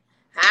like,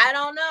 I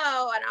don't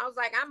know. And I was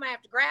like, I might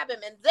have to grab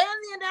him. And then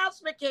the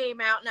announcement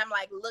came out and I'm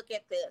like, look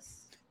at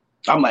this.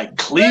 I'm like,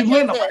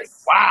 Cleveland? I'm like,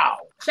 wow.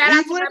 Shout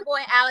out to my boy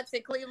Alex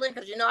in Cleveland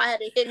because I had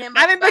to hit him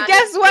up. I mean, but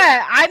guess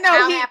what? I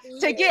know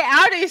to get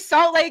out of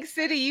Salt Lake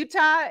City,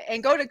 Utah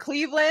and go to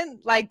Cleveland,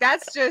 like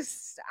that's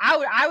just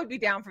I would be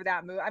down for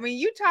that move. I mean,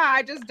 Utah,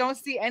 I just don't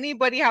see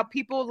anybody how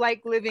people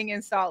like living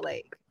in Salt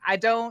Lake. I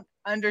don't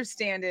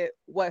understand it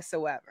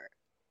whatsoever.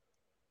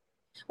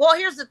 Well,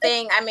 here's the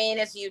thing. I mean,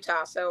 it's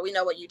Utah, so we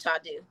know what Utah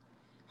do.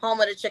 Home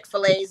of the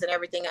Chick-fil-A's and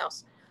everything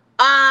else.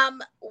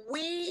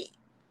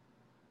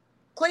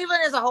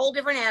 Cleveland is a whole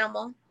different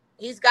animal.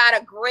 He's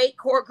got a great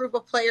core group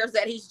of players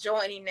that he's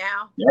joining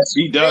now. Yes,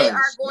 he does.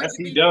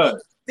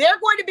 They're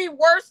going to be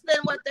worse than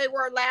what they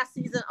were last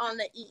season on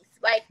the East.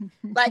 Like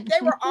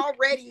they were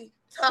already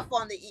tough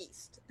on the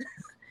East.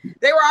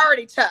 They were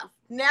already tough.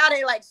 Now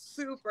they like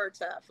super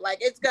tough. Like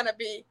it's gonna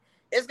be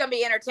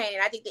entertaining.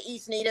 I think the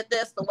East needed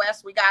this. The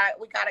West, we got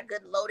a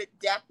good loaded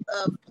depth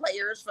of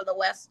players for the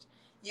West.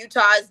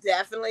 Utah is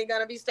definitely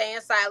gonna be staying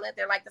silent.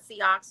 They're like the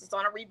Seahawks. It's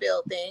on a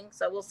rebuild thing,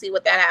 so we'll see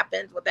what that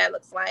happens, what that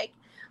looks like.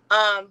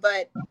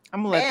 But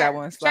I'm gonna let that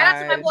one slide. Shout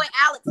out to my boy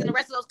Alex and the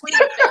rest of those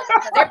Cleveland fans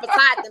because they're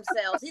beside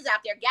themselves. He's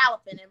out there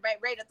galloping and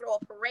ready to throw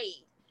a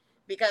parade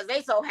because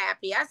they so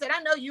happy. I said,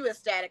 I know you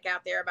ecstatic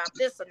out there about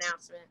this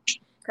announcement.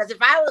 Because if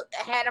I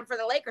had him for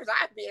the Lakers,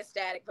 I'd be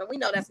ecstatic. But we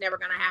know that's never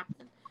going to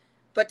happen.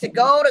 But to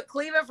go to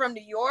Cleveland from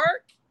New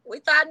York, we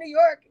thought New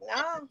York.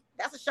 No,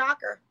 that's a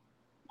shocker.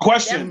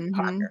 Question.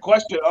 How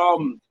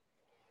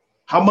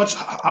much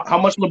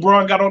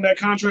LeBron got on that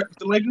contract with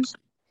the Lakers?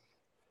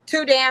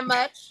 Too damn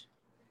much.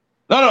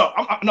 No,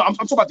 I'm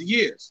talking about the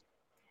years.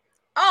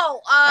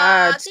 Oh,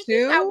 I think two?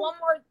 He's got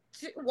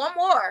one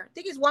more. I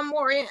think he's one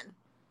more in.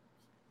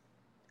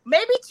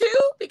 Maybe two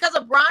because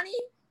of Bronny.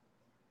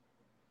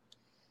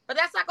 But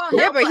that's not going to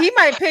help. Yeah, but he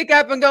might pick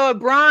up and go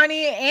with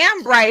Bronny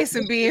and Bryce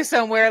and be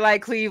somewhere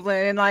like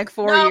Cleveland in like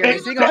 4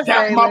 years.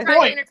 That's my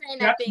point.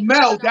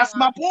 Mel, that's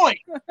my point.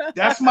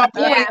 That's my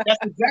point. Yeah.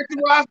 That's exactly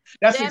why.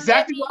 That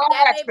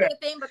may be a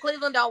thing, but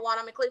Cleveland don't want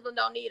him and Cleveland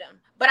don't need him.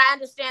 But I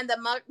understand the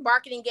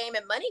marketing game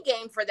and money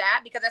game for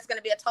that because that's going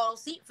to be a total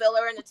seat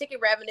filler and the ticket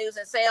revenues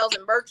and sales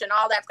and merch and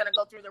all that's going to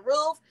go through the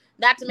roof.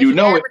 Not to mention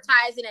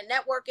advertising and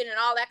networking and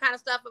all that kind of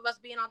stuff of us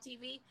being on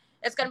TV.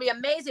 It's going to be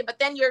amazing, but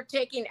then you're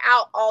taking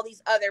out all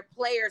these other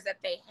players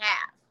that they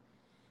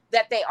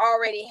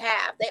already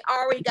have. They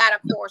already got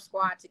a core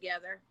squad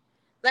together.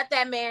 Let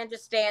that man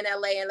just stay in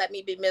LA and let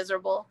me be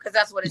miserable because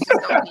that's what it's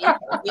just going to be.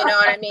 You know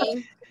what I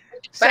mean?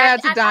 Shout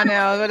out to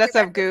Donnell. What's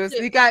up, Goose?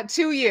 We got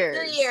 2 years.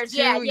 2 years. 2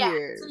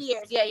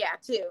 years. Yeah,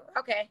 2.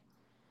 Okay.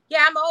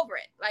 Yeah, I'm over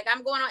it. Like,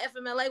 I'm going on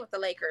FMLA with the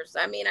Lakers.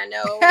 I mean, I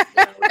know,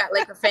 we got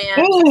Laker fans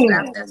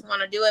that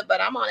want to do it, but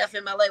I'm on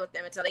FMLA with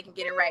them until they can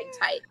get it right and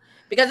tight.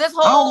 Because this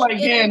whole I don't like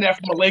hearing that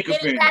from a Laker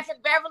fan.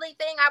 Patrick Beverly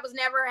thing, I was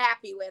never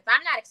happy with.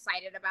 I'm not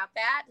excited about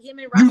that. Him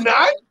and Russell. You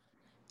not?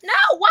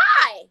 No,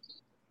 why?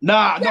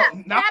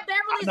 Pat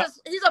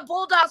Beverly's he's a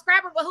bulldog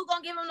scrapper, but who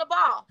gonna give him the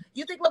ball?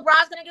 You think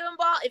LeBron's gonna give him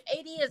the ball? If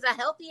AD is a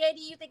healthy AD,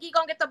 you think he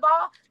gonna get the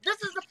ball?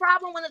 This is the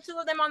problem when the two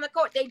of them on the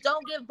court. They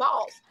don't give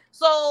balls.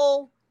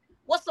 So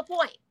what's the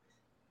point?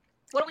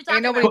 What are we talking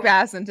about? Ain't nobody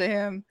passing to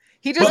him.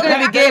 He just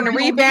gonna be getting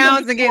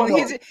rebounds and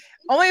getting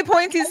only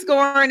points he's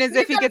scoring is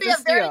if he gets a steal.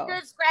 He's gonna be a very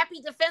good,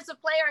 scrappy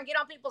defensive player and get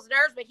on people's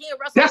nerves, but he and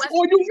Russell That's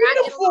all you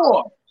need him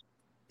for.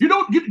 You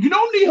don't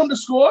need him to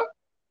score.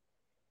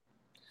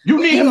 You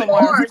need him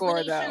to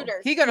score, though.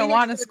 He's gonna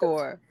want to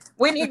score.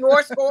 We need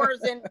more scorers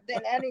than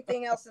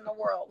anything else in the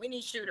world. We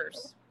need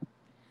shooters.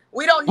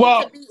 We don't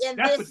need to be in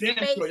this space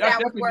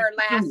that we were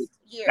last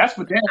year. That's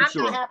for damn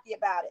sure. I'm not happy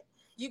about it.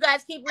 You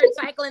guys keep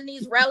recycling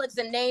these relics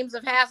and names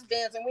of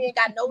has-beens, and we ain't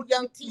got no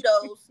young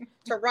Tito's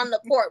to run the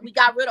court. We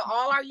got rid of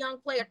all our young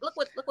players. Look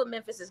what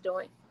Memphis is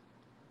doing.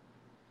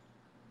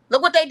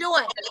 Look what they're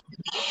doing.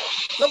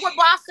 Look what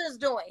Boston's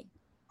doing.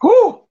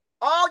 Who?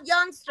 All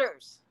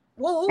youngsters.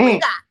 Who we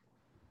got?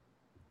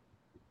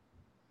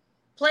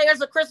 Players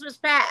of Christmas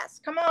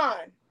past. Come on.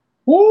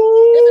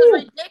 Ooh. This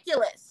is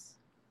ridiculous.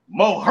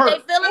 Mo hurt.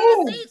 They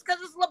filling the seats because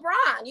it's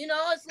LeBron.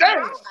 It's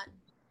LeBron.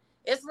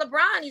 It's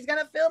LeBron. He's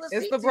gonna fill the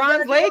seats. It's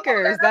LeBron's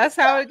Lakers. That's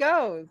how it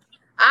goes.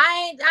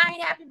 I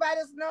ain't happy by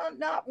this,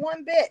 not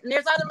one bit. And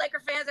there's other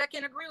Laker fans that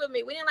can agree with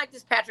me. We didn't like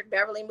this Patrick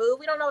Beverly move.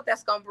 We don't know what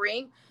that's gonna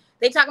bring.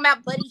 They talking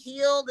about Buddy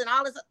Hield and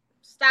all this.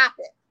 Stop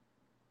it.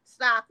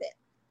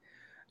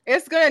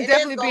 It's gonna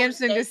definitely be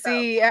interesting to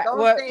see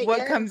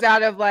what comes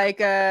out of like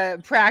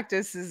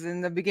practices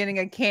in the beginning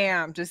of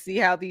camp to see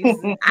how these.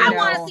 I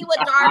want to see what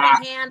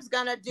Darvin Ham's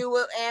gonna do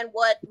and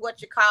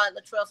what you call it,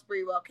 Latrell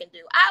Sprewell can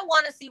do. I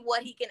want to see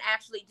what he can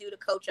actually do to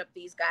coach up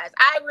these guys.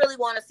 I really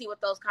want to see what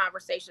those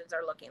conversations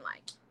are looking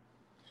like.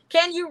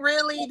 Can you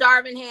really,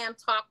 Darvin Ham,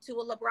 talk to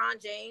a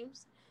LeBron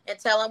James and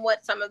tell him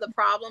what some of the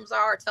problems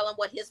are, or tell him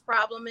what his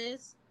problem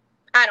is?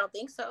 I don't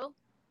think so.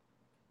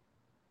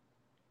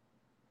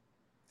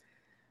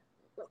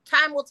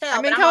 Time will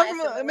tell. Coming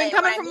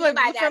from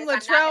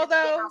Latrell,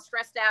 though, I'm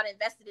stressed out,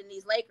 invested in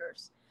these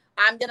Lakers.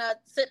 I'm gonna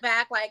sit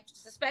back like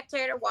just a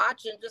spectator,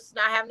 watch, and just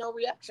not have no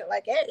reaction.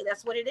 Like, hey,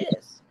 that's what it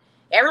is.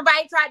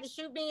 Everybody tried to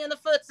shoot me in the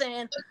foot,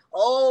 saying,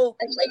 "Oh,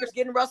 Lakers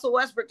getting Russell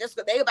Westbrook just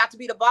because they about to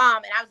be the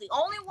bomb," and I was the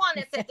only one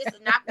that said this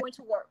is not going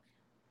to work.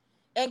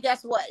 And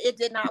guess what? It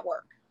did not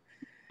work.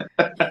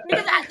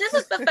 Because this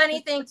is the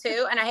funny thing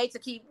too, and I hate to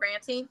keep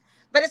ranting,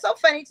 but it's so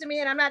funny to me,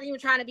 and I'm not even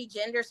trying to be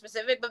gender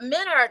specific, but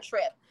men are a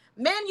trip.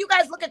 Men, you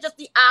guys look at just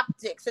the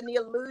optics and the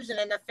illusion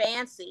and the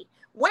fancy.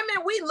 Women,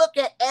 we look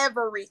at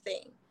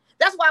everything.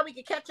 That's why we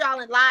can catch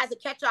y'all in lies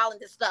and catch y'all in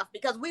this stuff,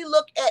 because we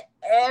look at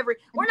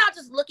we're not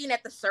just looking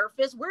at the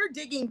surface. We're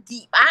digging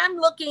deep. I'm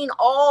looking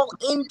all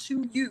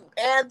into you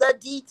and the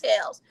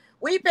details.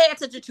 We pay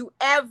attention to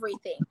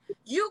everything.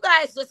 You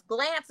guys just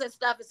glance at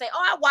stuff and say,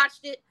 oh, I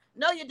watched it.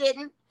 No, you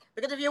didn't.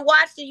 Because if you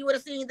watched it, you would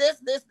have seen this,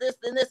 and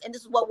this. And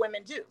this is what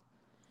women do.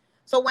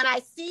 So when I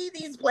see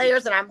these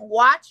players and I'm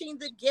watching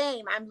the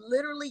game, I'm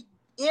literally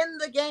in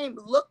the game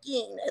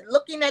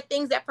looking at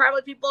things that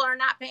probably people are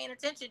not paying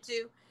attention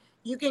to.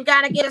 You can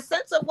kind of get a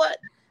sense of what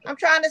I'm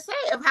trying to say,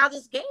 of how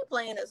this game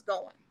plan is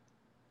going.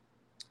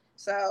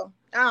 So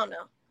I don't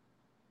know.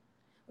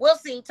 We'll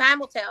see. Time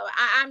will tell.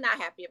 I'm not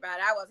happy about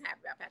it. I wasn't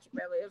happy about Patrick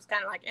Beverley. It was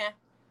kind of like,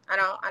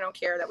 I don't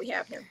care that we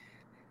have him.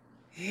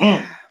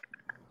 Yeah.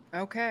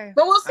 Okay.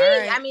 But we'll see.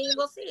 Right. I mean,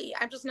 we'll see.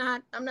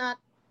 I'm not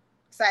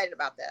excited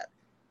about that.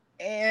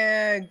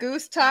 And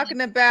Goose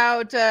talking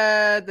about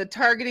the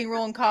targeting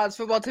rule in college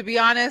football. To be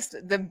honest,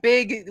 the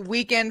big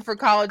weekend for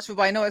college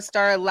football, I know it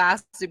started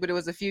last week, but it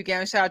was a few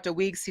games. Shout out to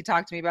Weeks. He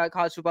talked to me about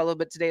college football a little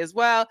bit today as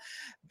well.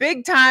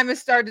 Big time it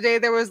started today.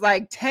 There was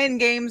like 10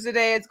 games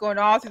today. It's going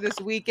all through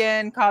this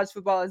weekend. College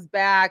football is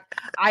back.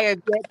 I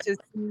have yet to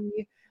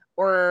see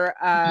or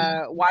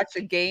watch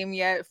a game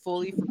yet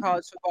fully for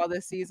college football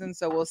this season.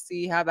 So we'll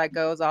see how that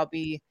goes. I'll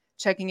be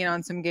checking in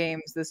on some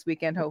games this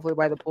weekend, hopefully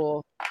by the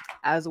pool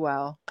as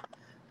well.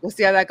 We'll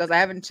see how that goes. I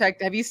haven't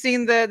checked. Have you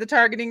seen the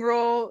targeting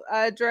rule,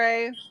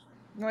 Dre?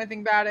 Know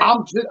anything about it?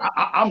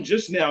 I'm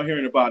just now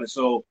hearing about it,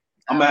 so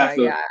I'm gonna have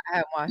to. Yeah, I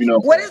haven't watched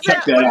it. What is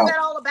that? What is that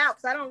all about?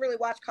 Because I don't really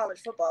watch college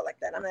football like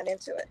that. I'm not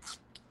into it.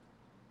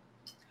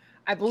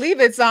 I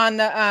believe it's on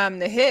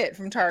the hit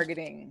from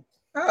targeting.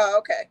 Oh,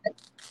 okay.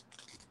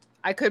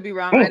 I could be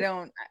wrong. I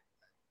don't.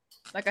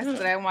 Like I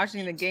said, I'm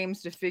watching the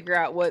games to figure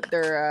out what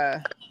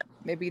they're.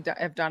 Maybe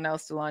if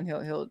Donnell's still on,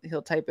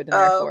 he'll type it in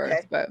there for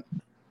us. But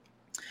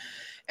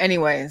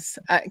anyways,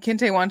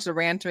 Kente wants to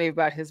rant to me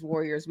about his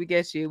Warriors. We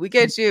get you.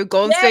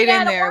 Golden State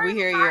in there. We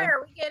hear you.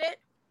 We get it.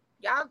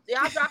 Y'all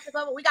dropped the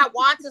level. We got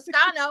Juan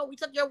Toscano. We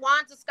took your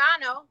Juan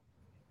Toscano.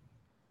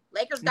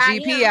 Lakers got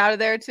GP him. out of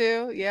there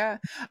too. Yeah.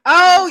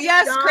 Oh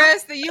yes,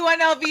 Chris. The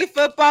UNLV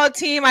football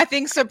team, I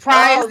think,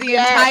 surprised the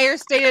entire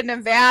state of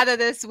Nevada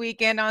this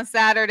weekend on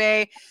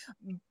Saturday.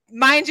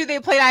 Mind you,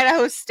 they played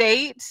Idaho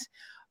State.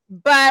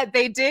 But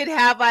they did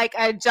have like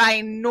a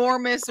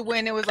ginormous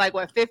win. It was like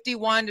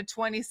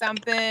 51-20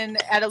 something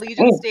at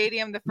Allegiant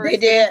Stadium, the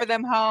first game for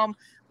them home.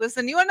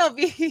 Listen,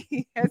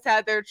 UNLV has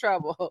had their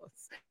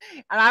troubles,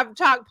 and I've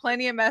talked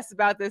plenty of mess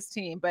about this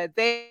team. But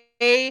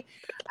I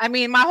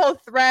mean, my whole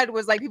thread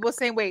was like people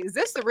saying, "Wait, is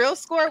this the real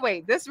score?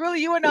 Wait, this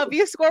really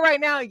UNLV score right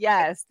now?"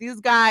 Yes,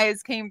 these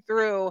guys came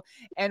through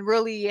and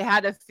really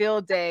had a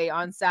field day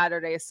on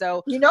Saturday.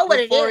 So you know what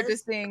it is. To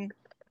seeing,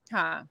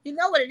 You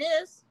know what it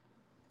is.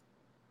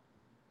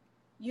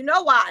 You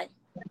know why?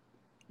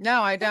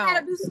 No, I don't. They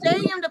had a new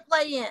stadium to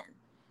play in.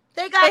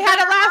 They had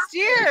it last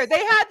year. They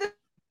had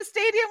the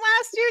stadium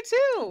last year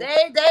too.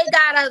 They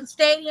got a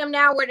stadium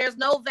now where there's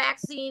no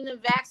vaccine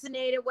and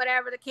vaccinated,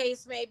 whatever the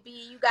case may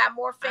be. You got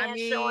more fans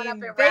showing up.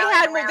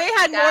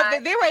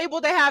 And they were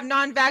able to have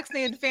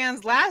non-vaccinated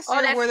fans last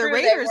year where the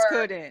Raiders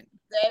couldn't.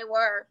 They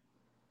were.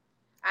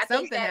 I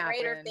think that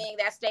Raider thing,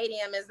 that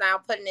stadium is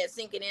now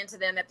sinking into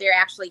them that they're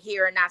actually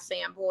here and not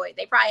Sam Boyd.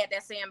 They probably had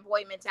that Sam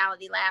Boyd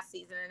mentality last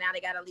season, and now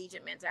they got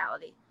Allegiant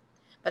mentality.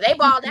 But they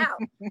balled out.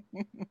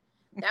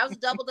 That was a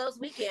double dose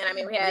weekend. I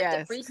mean, we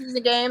had the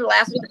preseason game, the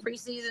last week of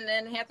preseason, and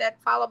then had that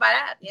followed by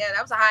that. Yeah,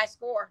 that was a high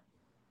score.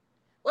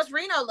 What's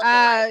Reno looking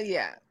like?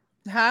 Yeah.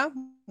 Huh?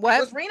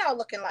 What's Reno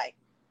looking like?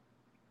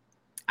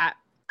 I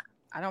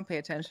don't pay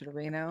attention to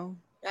Reno.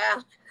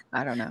 Yeah.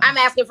 I don't know. I'm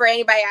asking for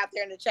anybody out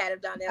there in the chat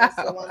if Donnell's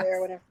still on there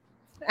or whatever.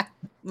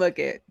 Look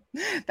it.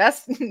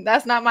 That's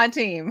not my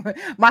team.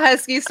 My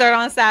Huskies start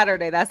on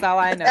Saturday. That's all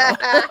I know.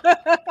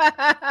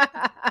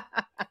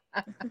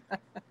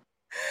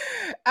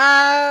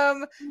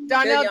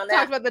 Donnell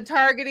talked about the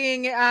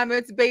targeting.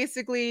 It's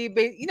basically,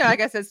 like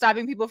I said,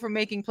 stopping people from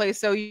making plays.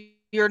 So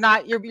you're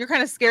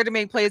kind of scared to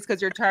make plays because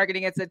you're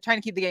targeting. It's trying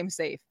to keep the game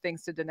safe.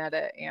 Thanks to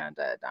Donetta and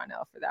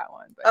Donnell for that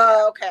one.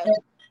 But, okay.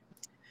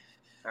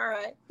 All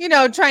right.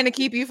 Trying to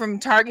keep you from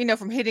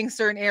from hitting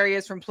certain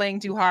areas, from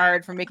playing too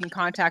hard, from making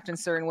contact in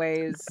certain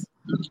ways.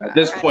 At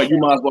this point, you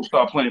might as well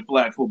start playing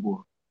flag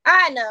football.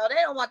 I know. They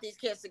don't want these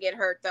kids to get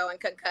hurt, though, and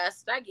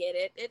concussed. I get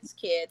it. It's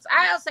kids.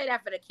 I'll say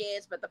that for the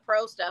kids, but the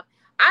pro stuff,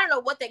 I don't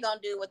know what they're going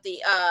to do with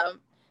the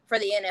for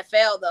the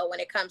NFL, though, when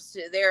it comes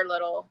to their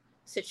little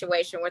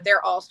situation with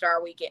their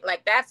All-Star weekend.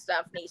 Like, that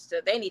stuff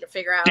they need to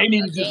figure out. They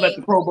need to just let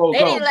the Pro Bowl go.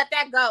 They need to let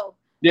that go.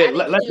 Yeah,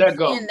 let that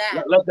go.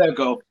 Let that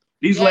go.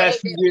 These last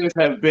few years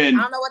have been.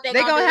 I don't know what they're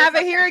going to have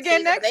it here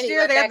again next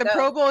year. They got the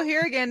Pro Bowl here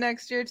again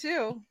next year,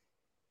 too.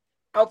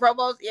 Oh, Pro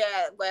Bowls?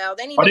 Yeah, well,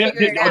 they need to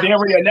figure it out. They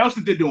already announced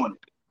that they're doing it.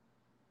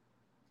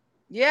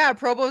 Yeah,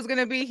 Pro Bowl is going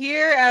to be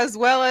here as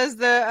well as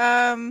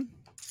the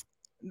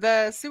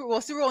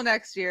Super Bowl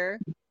next year,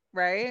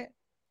 right?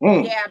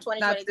 Yeah, 2023.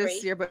 Not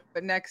this year, but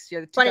next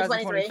year,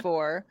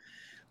 2024.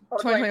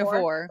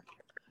 2024.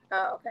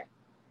 Oh, okay.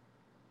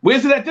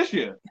 Where's it at this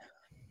year?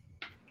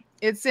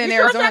 It's in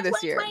Arizona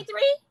this year.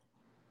 2023?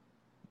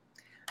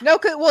 No,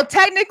 well,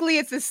 technically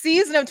it's the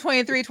season of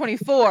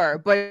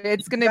 23-24, but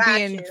it's going to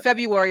be in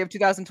February of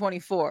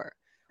 2024.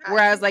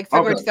 Whereas like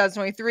February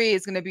 2023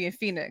 is going to be in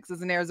Phoenix.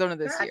 It's in Arizona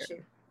this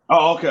year.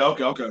 Oh, okay.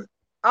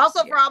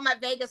 Also, for all my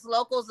Vegas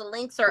locals, the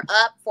links are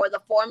up for the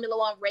Formula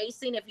One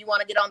racing. If you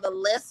want to get on the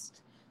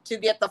list to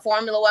get the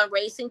Formula One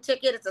racing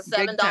ticket, it's a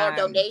 $7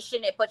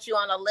 donation. It puts you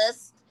on a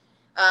list.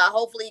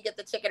 Hopefully you get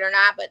the ticket or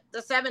not, but the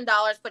 $7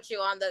 puts you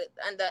on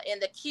in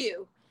the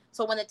queue.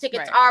 So when the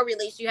tickets are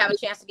released, you have a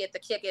chance to get the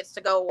tickets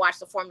to go watch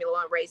the Formula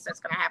One race that's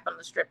going to happen on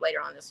the Strip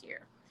later on this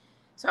year.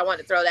 So I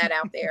wanted to throw that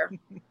out there.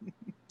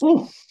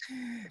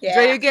 Yeah.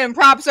 So you're getting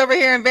props over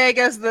here in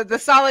Vegas. The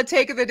solid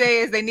take of the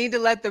day is they need to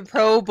let the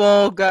Pro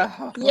Bowl go.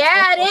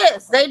 Yeah, it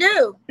is. They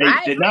do.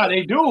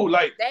 They do.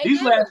 Like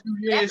these last few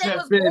years that thing have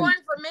was been born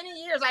for many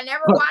years. I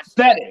never watched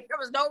it. There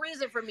was no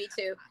reason for me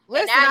to.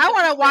 Listen, I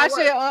want to watch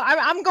it.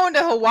 I'm going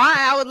to Hawaii.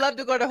 I would love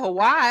to go to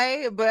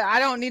Hawaii, but I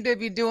don't need to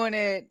be doing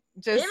it.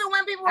 Just even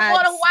when people were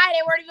going to Hawaii,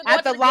 they weren't even going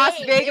at the Las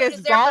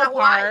Vegas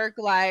ballpark.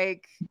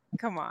 Like,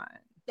 come on.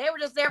 They were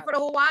just there for the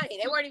Hawaii.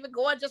 They weren't even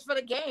going just for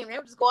the game. They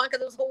were just going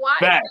because it was Hawaii.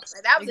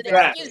 Like, that was an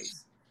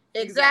excuse.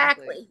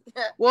 Exactly.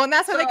 Well, and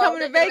that's how they come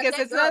to Vegas.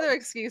 It's another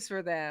excuse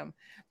for them.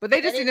 But they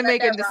just need to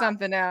make it into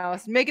something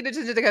else. Make it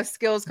into like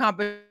skills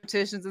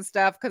competitions and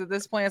stuff. Because at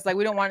this point, it's like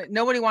we don't want it.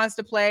 Nobody wants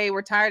to play.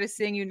 We're tired of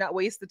seeing you not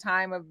waste the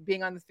time of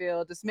being on the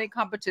field. Just make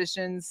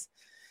competitions.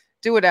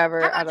 Do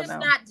whatever. I don't know.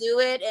 Just not do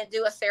it and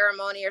do a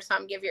ceremony or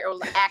something. Give your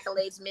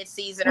accolades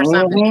mid-season or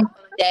something.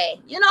 Day.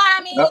 You know what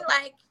I mean?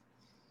 Like,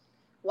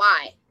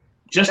 why?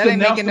 That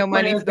ain't making no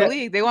money for the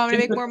league. They want me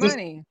to make more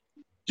money.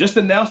 Just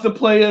announce the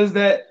players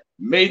that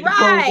made the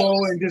Pro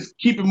Bowl and just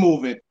keep it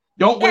moving.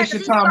 Don't waste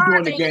your time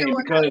during the game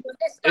because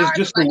it's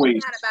just a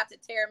waste. You're not about to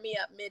tear me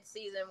up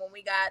mid-season when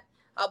we got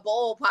a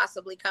bowl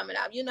possibly coming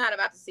up. You're not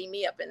about to see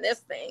me up in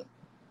this thing.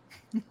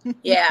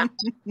 Yeah,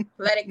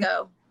 let it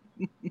go.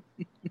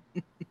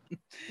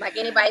 Like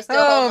anybody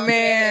still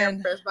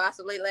man,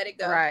 possibly let it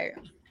go. Right.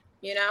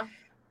 You know?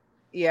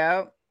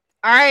 Yeah.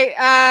 All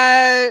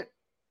right.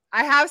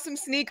 I have some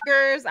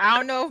sneakers. I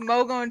don't know if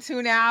Mo gonna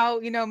tune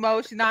out. You know,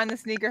 Mo, she's not in the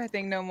sneaker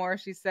thing no more.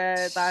 She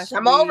said last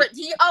I'm week. over it.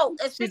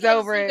 She's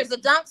over it. The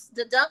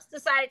Dunks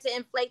decided to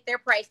inflate their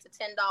price to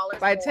 $10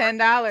 by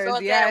 $10. So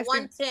yeah, at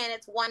 110,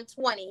 it's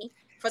 120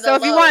 for the. So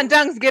if you want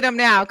Dunks, get them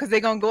now because they're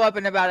gonna go up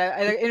in about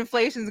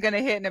inflation's gonna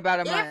hit in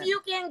about a month. If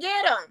you can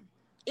get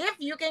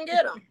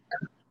them.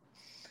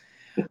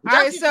 All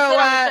right, so on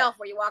the shelf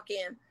where you walk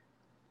in.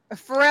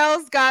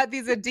 Pharrell's got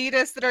these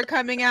Adidas that are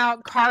coming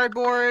out,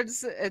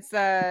 cardboards. It's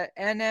a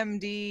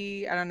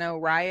NMD, I don't know,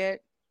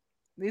 Riot.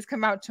 These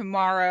come out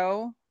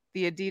tomorrow,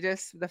 the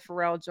Adidas, the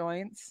Pharrell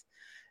joints.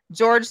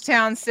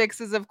 Georgetown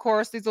 6s, of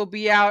course. These will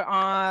be out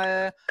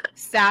on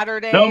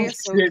Saturday. Those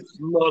shits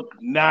look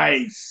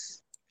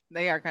nice.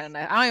 They are kind of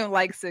nice. I don't even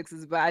like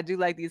 6s, but I do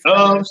like these.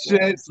 Those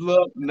shits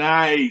look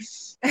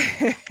nice.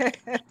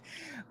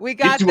 We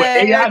got the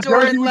Air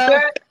Jordan low.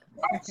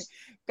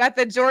 Got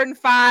the Jordan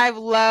 5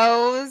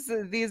 lows.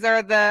 These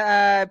are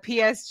the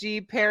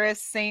PSG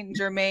Paris Saint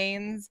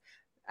Germains.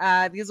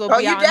 These will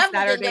be on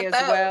Saturday as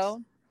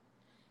well.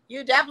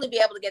 You definitely be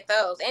able to get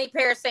those. Any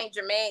Paris Saint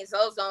Germains,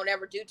 those don't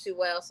ever do too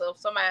well. So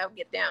somebody will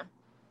get them.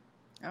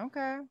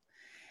 Okay.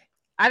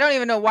 I don't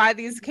even know why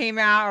these came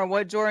out or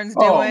what Jordan's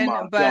doing,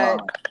 but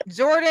God.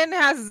 Jordan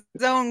has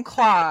his own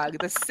clog,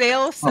 the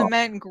Sail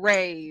Cement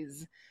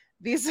Grays.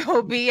 These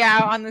will be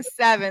out on the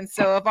 7th.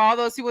 So if all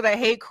those people that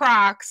hate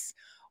Crocs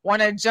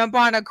want to jump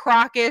on a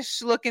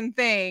Croc-ish looking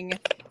thing,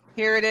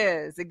 here it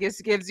is. It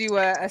gives you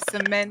a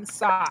cement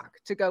sock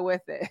to go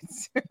with it.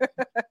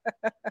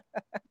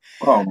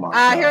 Oh my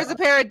God. Here's a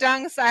pair of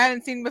Dunks I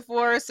haven't seen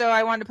before, so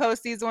I wanted to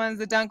post these ones,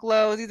 the Dunk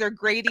Lows. These are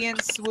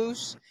Gradient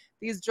Swoosh.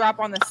 These drop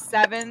on the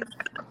 7th.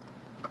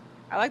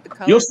 I like the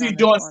color. You'll see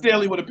Dawn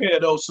Staley with a pair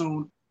of those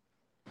soon.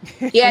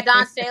 Yeah,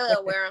 Dawn Staley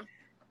will wear them.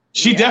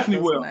 She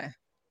definitely will.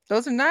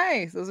 Those are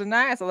nice. Those are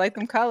nice. I like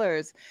them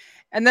colors.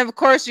 And then, of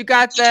course, you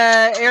got the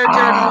Air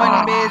Jordan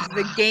 1 mids,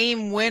 the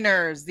game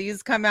winners.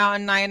 These come out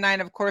in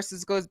 99. Of course,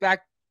 this goes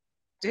back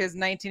to his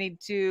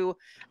 1982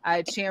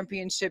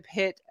 championship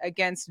hit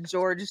against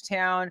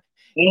Georgetown.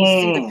 You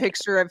see the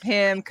picture of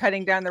him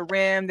cutting down the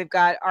rim. They've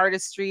got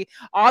artistry.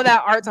 All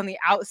that art's on the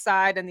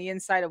outside and the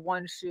inside of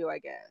one shoe, I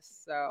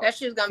guess. So that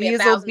shoe's going to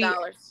be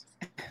 $1,000.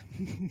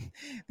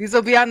 These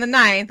will be on the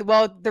 9th.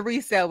 Well, the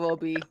resale will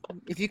be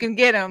if you can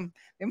get them.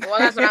 Well,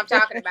 that's what I'm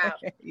talking about.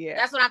 Yeah,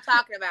 that's what I'm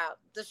talking about.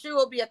 The shoe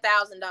will be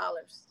 $1,000.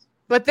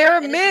 But they're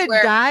a mid,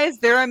 guys.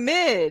 They're a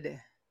mid.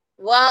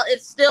 Well,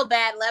 it's still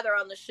bad leather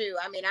on the shoe.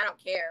 I mean, I don't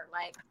care.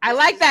 Like, I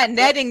like that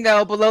netting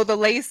though below the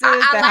laces. I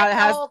like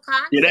the whole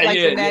concept.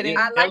 The netting.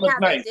 That looks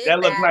nice.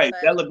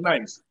 That looks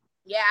nice.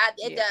 Yeah,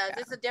 it does.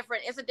 It's a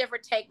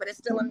different take, but it's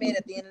still a mid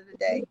at the end of the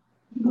day.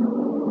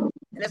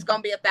 And it's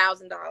gonna be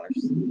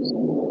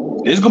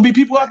 $1,000. There's gonna be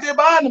people out there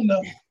buying them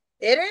though.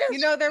 It is. You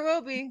know there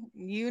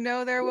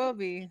will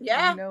be.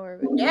 Yeah.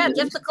 Yeah,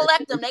 just to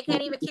collect them. They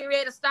can't even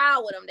create a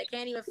style with them. They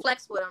can't even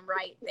flex with them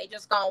right. They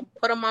just gonna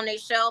put them on their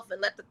shelf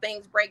and let the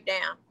things break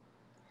down.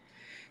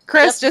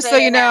 Chris, just so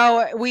you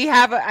know, we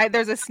have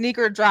there's a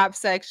sneaker drop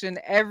section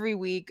every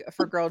week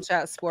for Girl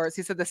Chat Sports.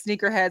 He said the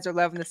sneakerheads are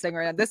loving the thing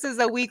right now. This is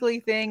a weekly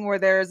thing where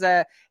there's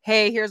a,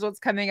 hey, here's what's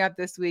coming up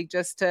this week,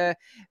 just to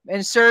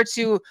ensure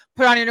to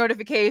put on your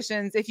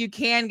notifications. If you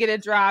can get a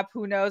drop,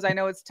 who knows? I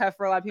know it's tough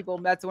for a lot of people.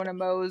 That's one of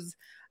Mo's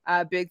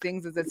big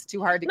things, is it's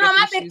too hard to get. No,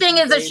 my big thing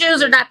is the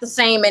shoes are not the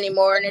same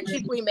anymore, and they're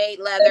cheaply made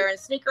leather, and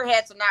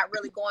sneakerheads are not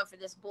really going for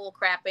this bull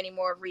crap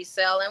anymore of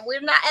resale, and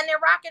we're not, and they're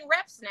rocking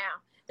reps now.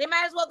 They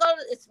might as well go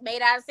to, it's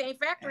made out of the same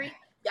factory.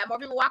 Got more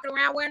people walking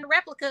around wearing the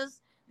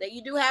replicas that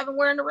you do have and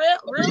wearing the real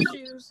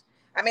shoes.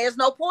 I mean, there's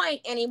no point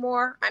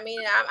anymore. I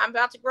mean, I'm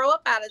about to grow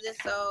up out of this,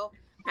 so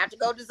I have to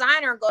go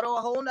designer and go to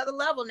a whole nother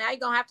level. Now you're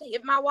going to have to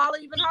hit my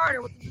wallet even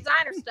harder with the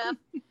designer stuff.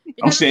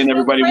 I'm saying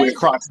everybody wear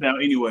Crocs now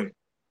anyway.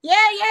 Yeah,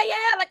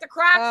 like the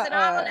Crocs and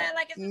all of that.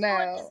 Like,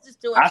 it's just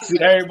doing I see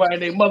much. Everybody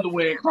and their mother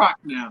wearing Crocs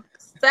now.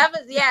 Stuff.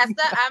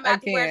 I'm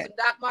about to wear some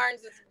Doc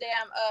Martens and some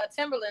damn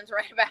Timberlands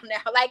right about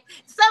now. Like,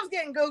 stuff's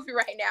getting goofy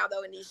right now,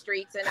 though, in these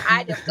streets, and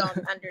I just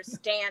don't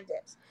understand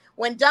it.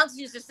 When Dunks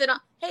used to sit on,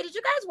 hey, did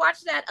you guys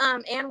watch that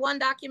And One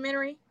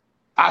documentary?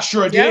 I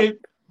sure did.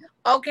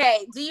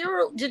 Okay,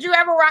 did you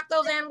ever rock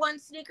those And One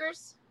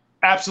sneakers?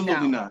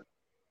 Absolutely not.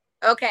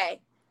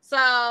 Okay,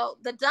 so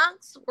the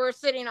Dunks were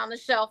sitting on the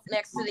shelf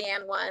next to the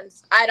And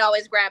Ones. I'd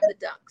always grab the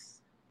Dunks.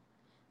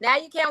 Now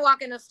you can't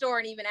walk in the store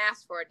and even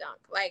ask for a dunk.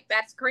 Like,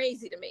 that's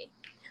crazy to me.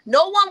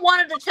 No one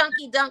wanted the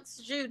chunky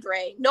Dunks shoe,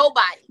 Dre.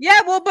 Nobody.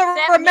 Yeah, well, but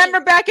remember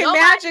back in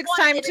Magic's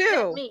time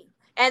too.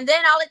 And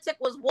then all it took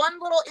was one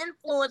little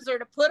influencer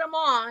to put them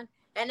on,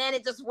 and then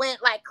it just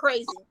went like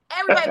crazy.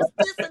 Everybody was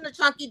dissing the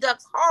chunky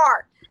Dunks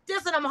hard,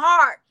 dissing them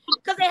hard,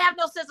 because they have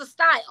no sense of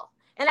style.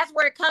 And that's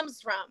where it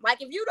comes from.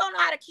 Like, if you don't know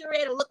how to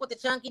curate a look with the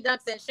chunky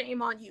Dunks, then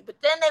shame on you.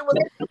 But then they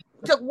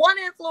took one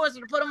influencer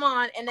to put them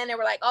on, and then they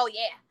were like, oh,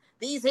 yeah.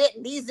 These hit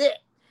and these it.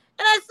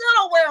 And I still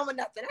don't wear them with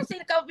nothing. I've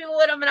seen a couple people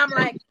with them and I'm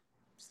like,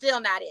 still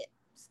not it.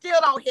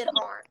 Still don't hit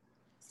hard.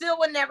 Still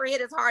would never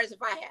hit as hard as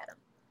if I had them.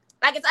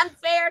 Like, it's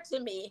unfair to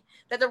me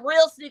that the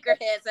real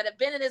sneakerheads that have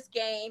been in this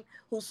game,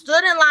 who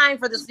stood in line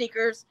for the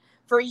sneakers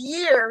for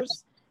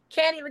years,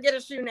 can't even get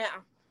a shoe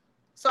now.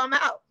 So I'm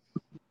out.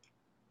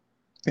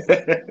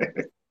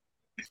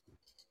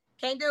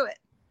 Can't do it.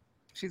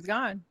 She's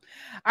gone.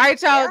 All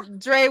right, y'all. Yeah.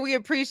 Dre, we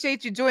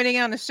appreciate you joining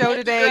on the show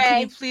today.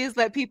 Can you please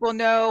let people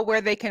know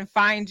where they can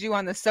find you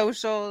on the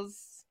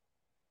socials?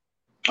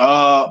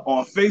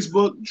 On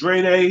Facebook,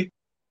 Dre Day,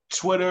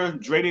 Twitter,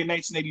 Dre Day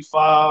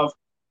 1985,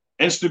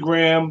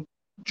 Instagram,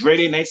 Dre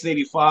Day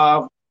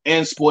 1985,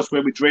 and Sports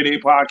Baby Dre Day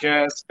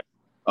Podcast.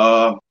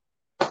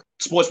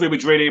 Sports Baby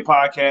Dre Day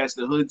Podcast,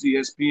 The Hood's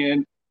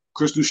ESPN,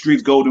 Crystal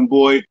Street's Golden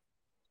Boy.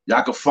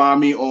 Y'all can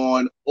find me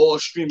on all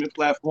streaming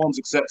platforms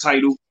except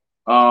Tidal.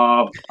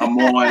 I'm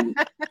on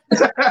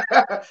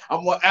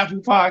I'm on Apple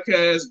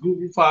Podcasts,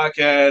 Google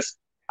Podcasts,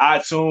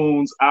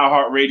 iTunes,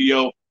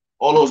 iHeartRadio,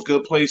 all those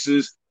good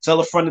places.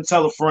 Tell a friend to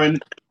tell a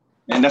friend,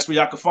 and that's where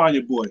y'all can find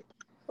your boy.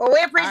 Well, we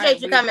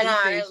appreciate you coming on.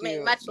 I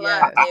mean, much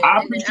love.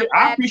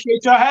 I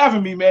appreciate y'all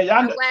having me, man.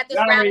 Y'all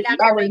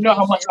already know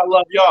how much I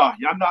love y'all.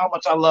 Y'all know how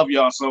much I love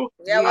y'all. So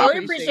yeah, well,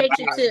 we appreciate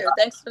you too.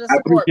 Thanks for the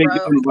support,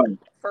 bro.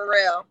 For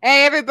real.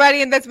 Hey,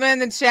 everybody that's been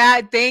in the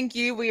chat, thank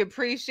you. We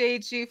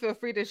appreciate you. Feel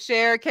free to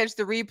share, catch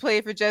the replay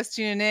if you're just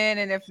tuning in.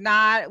 And if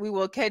not, we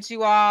will catch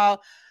you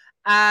all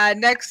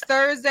next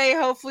Thursday.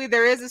 Hopefully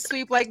there is a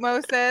sweep like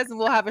Mo says, and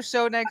we'll have a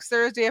show next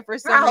Thursday. If for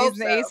some reason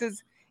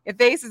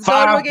the Aces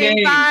go to a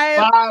game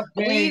 5,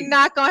 we're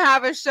not going to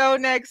have a show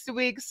next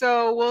week.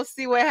 So we'll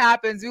see what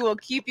happens. We will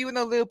keep you in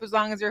the loop as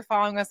long as you're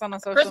following us on the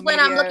social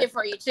media. I'm looking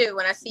for you too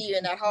when I see you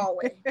in that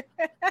hallway.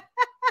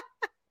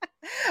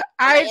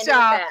 All right,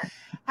 y'all.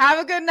 Have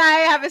a good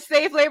night. Have a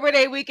safe Labor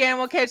Day weekend.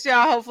 We'll catch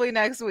y'all hopefully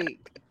next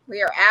week.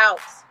 We are out.